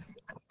with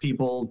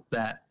people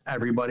that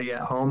everybody at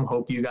home,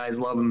 hope you guys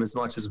love them as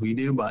much as we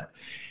do. But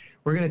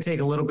we're going to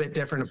take a little bit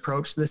different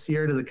approach this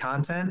year to the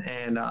content,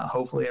 and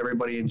hopefully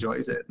everybody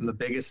enjoys it. And the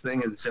biggest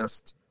thing is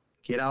just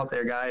get out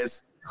there,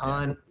 guys.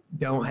 Hunt,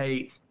 don't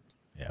hate.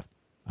 Yeah,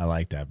 I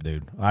like that,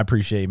 dude. I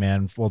appreciate it,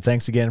 man. Well,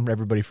 thanks again,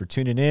 everybody, for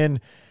tuning in.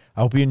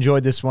 I hope you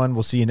enjoyed this one.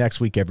 We'll see you next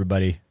week,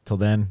 everybody. Till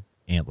then,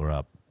 Antler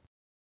up.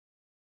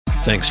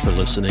 Thanks for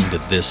listening to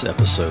this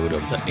episode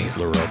of the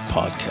Antler Up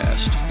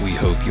podcast. We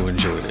hope you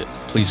enjoyed it.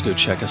 Please go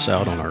check us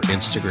out on our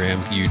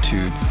Instagram,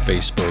 YouTube,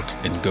 Facebook,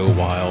 and Go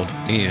Wild,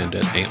 and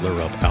at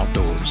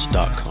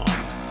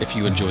antlerupoutdoors.com. If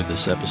you enjoyed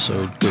this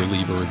episode, go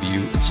leave a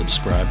review and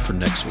subscribe for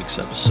next week's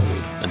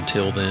episode.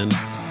 Until then,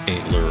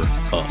 Antler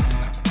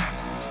Up.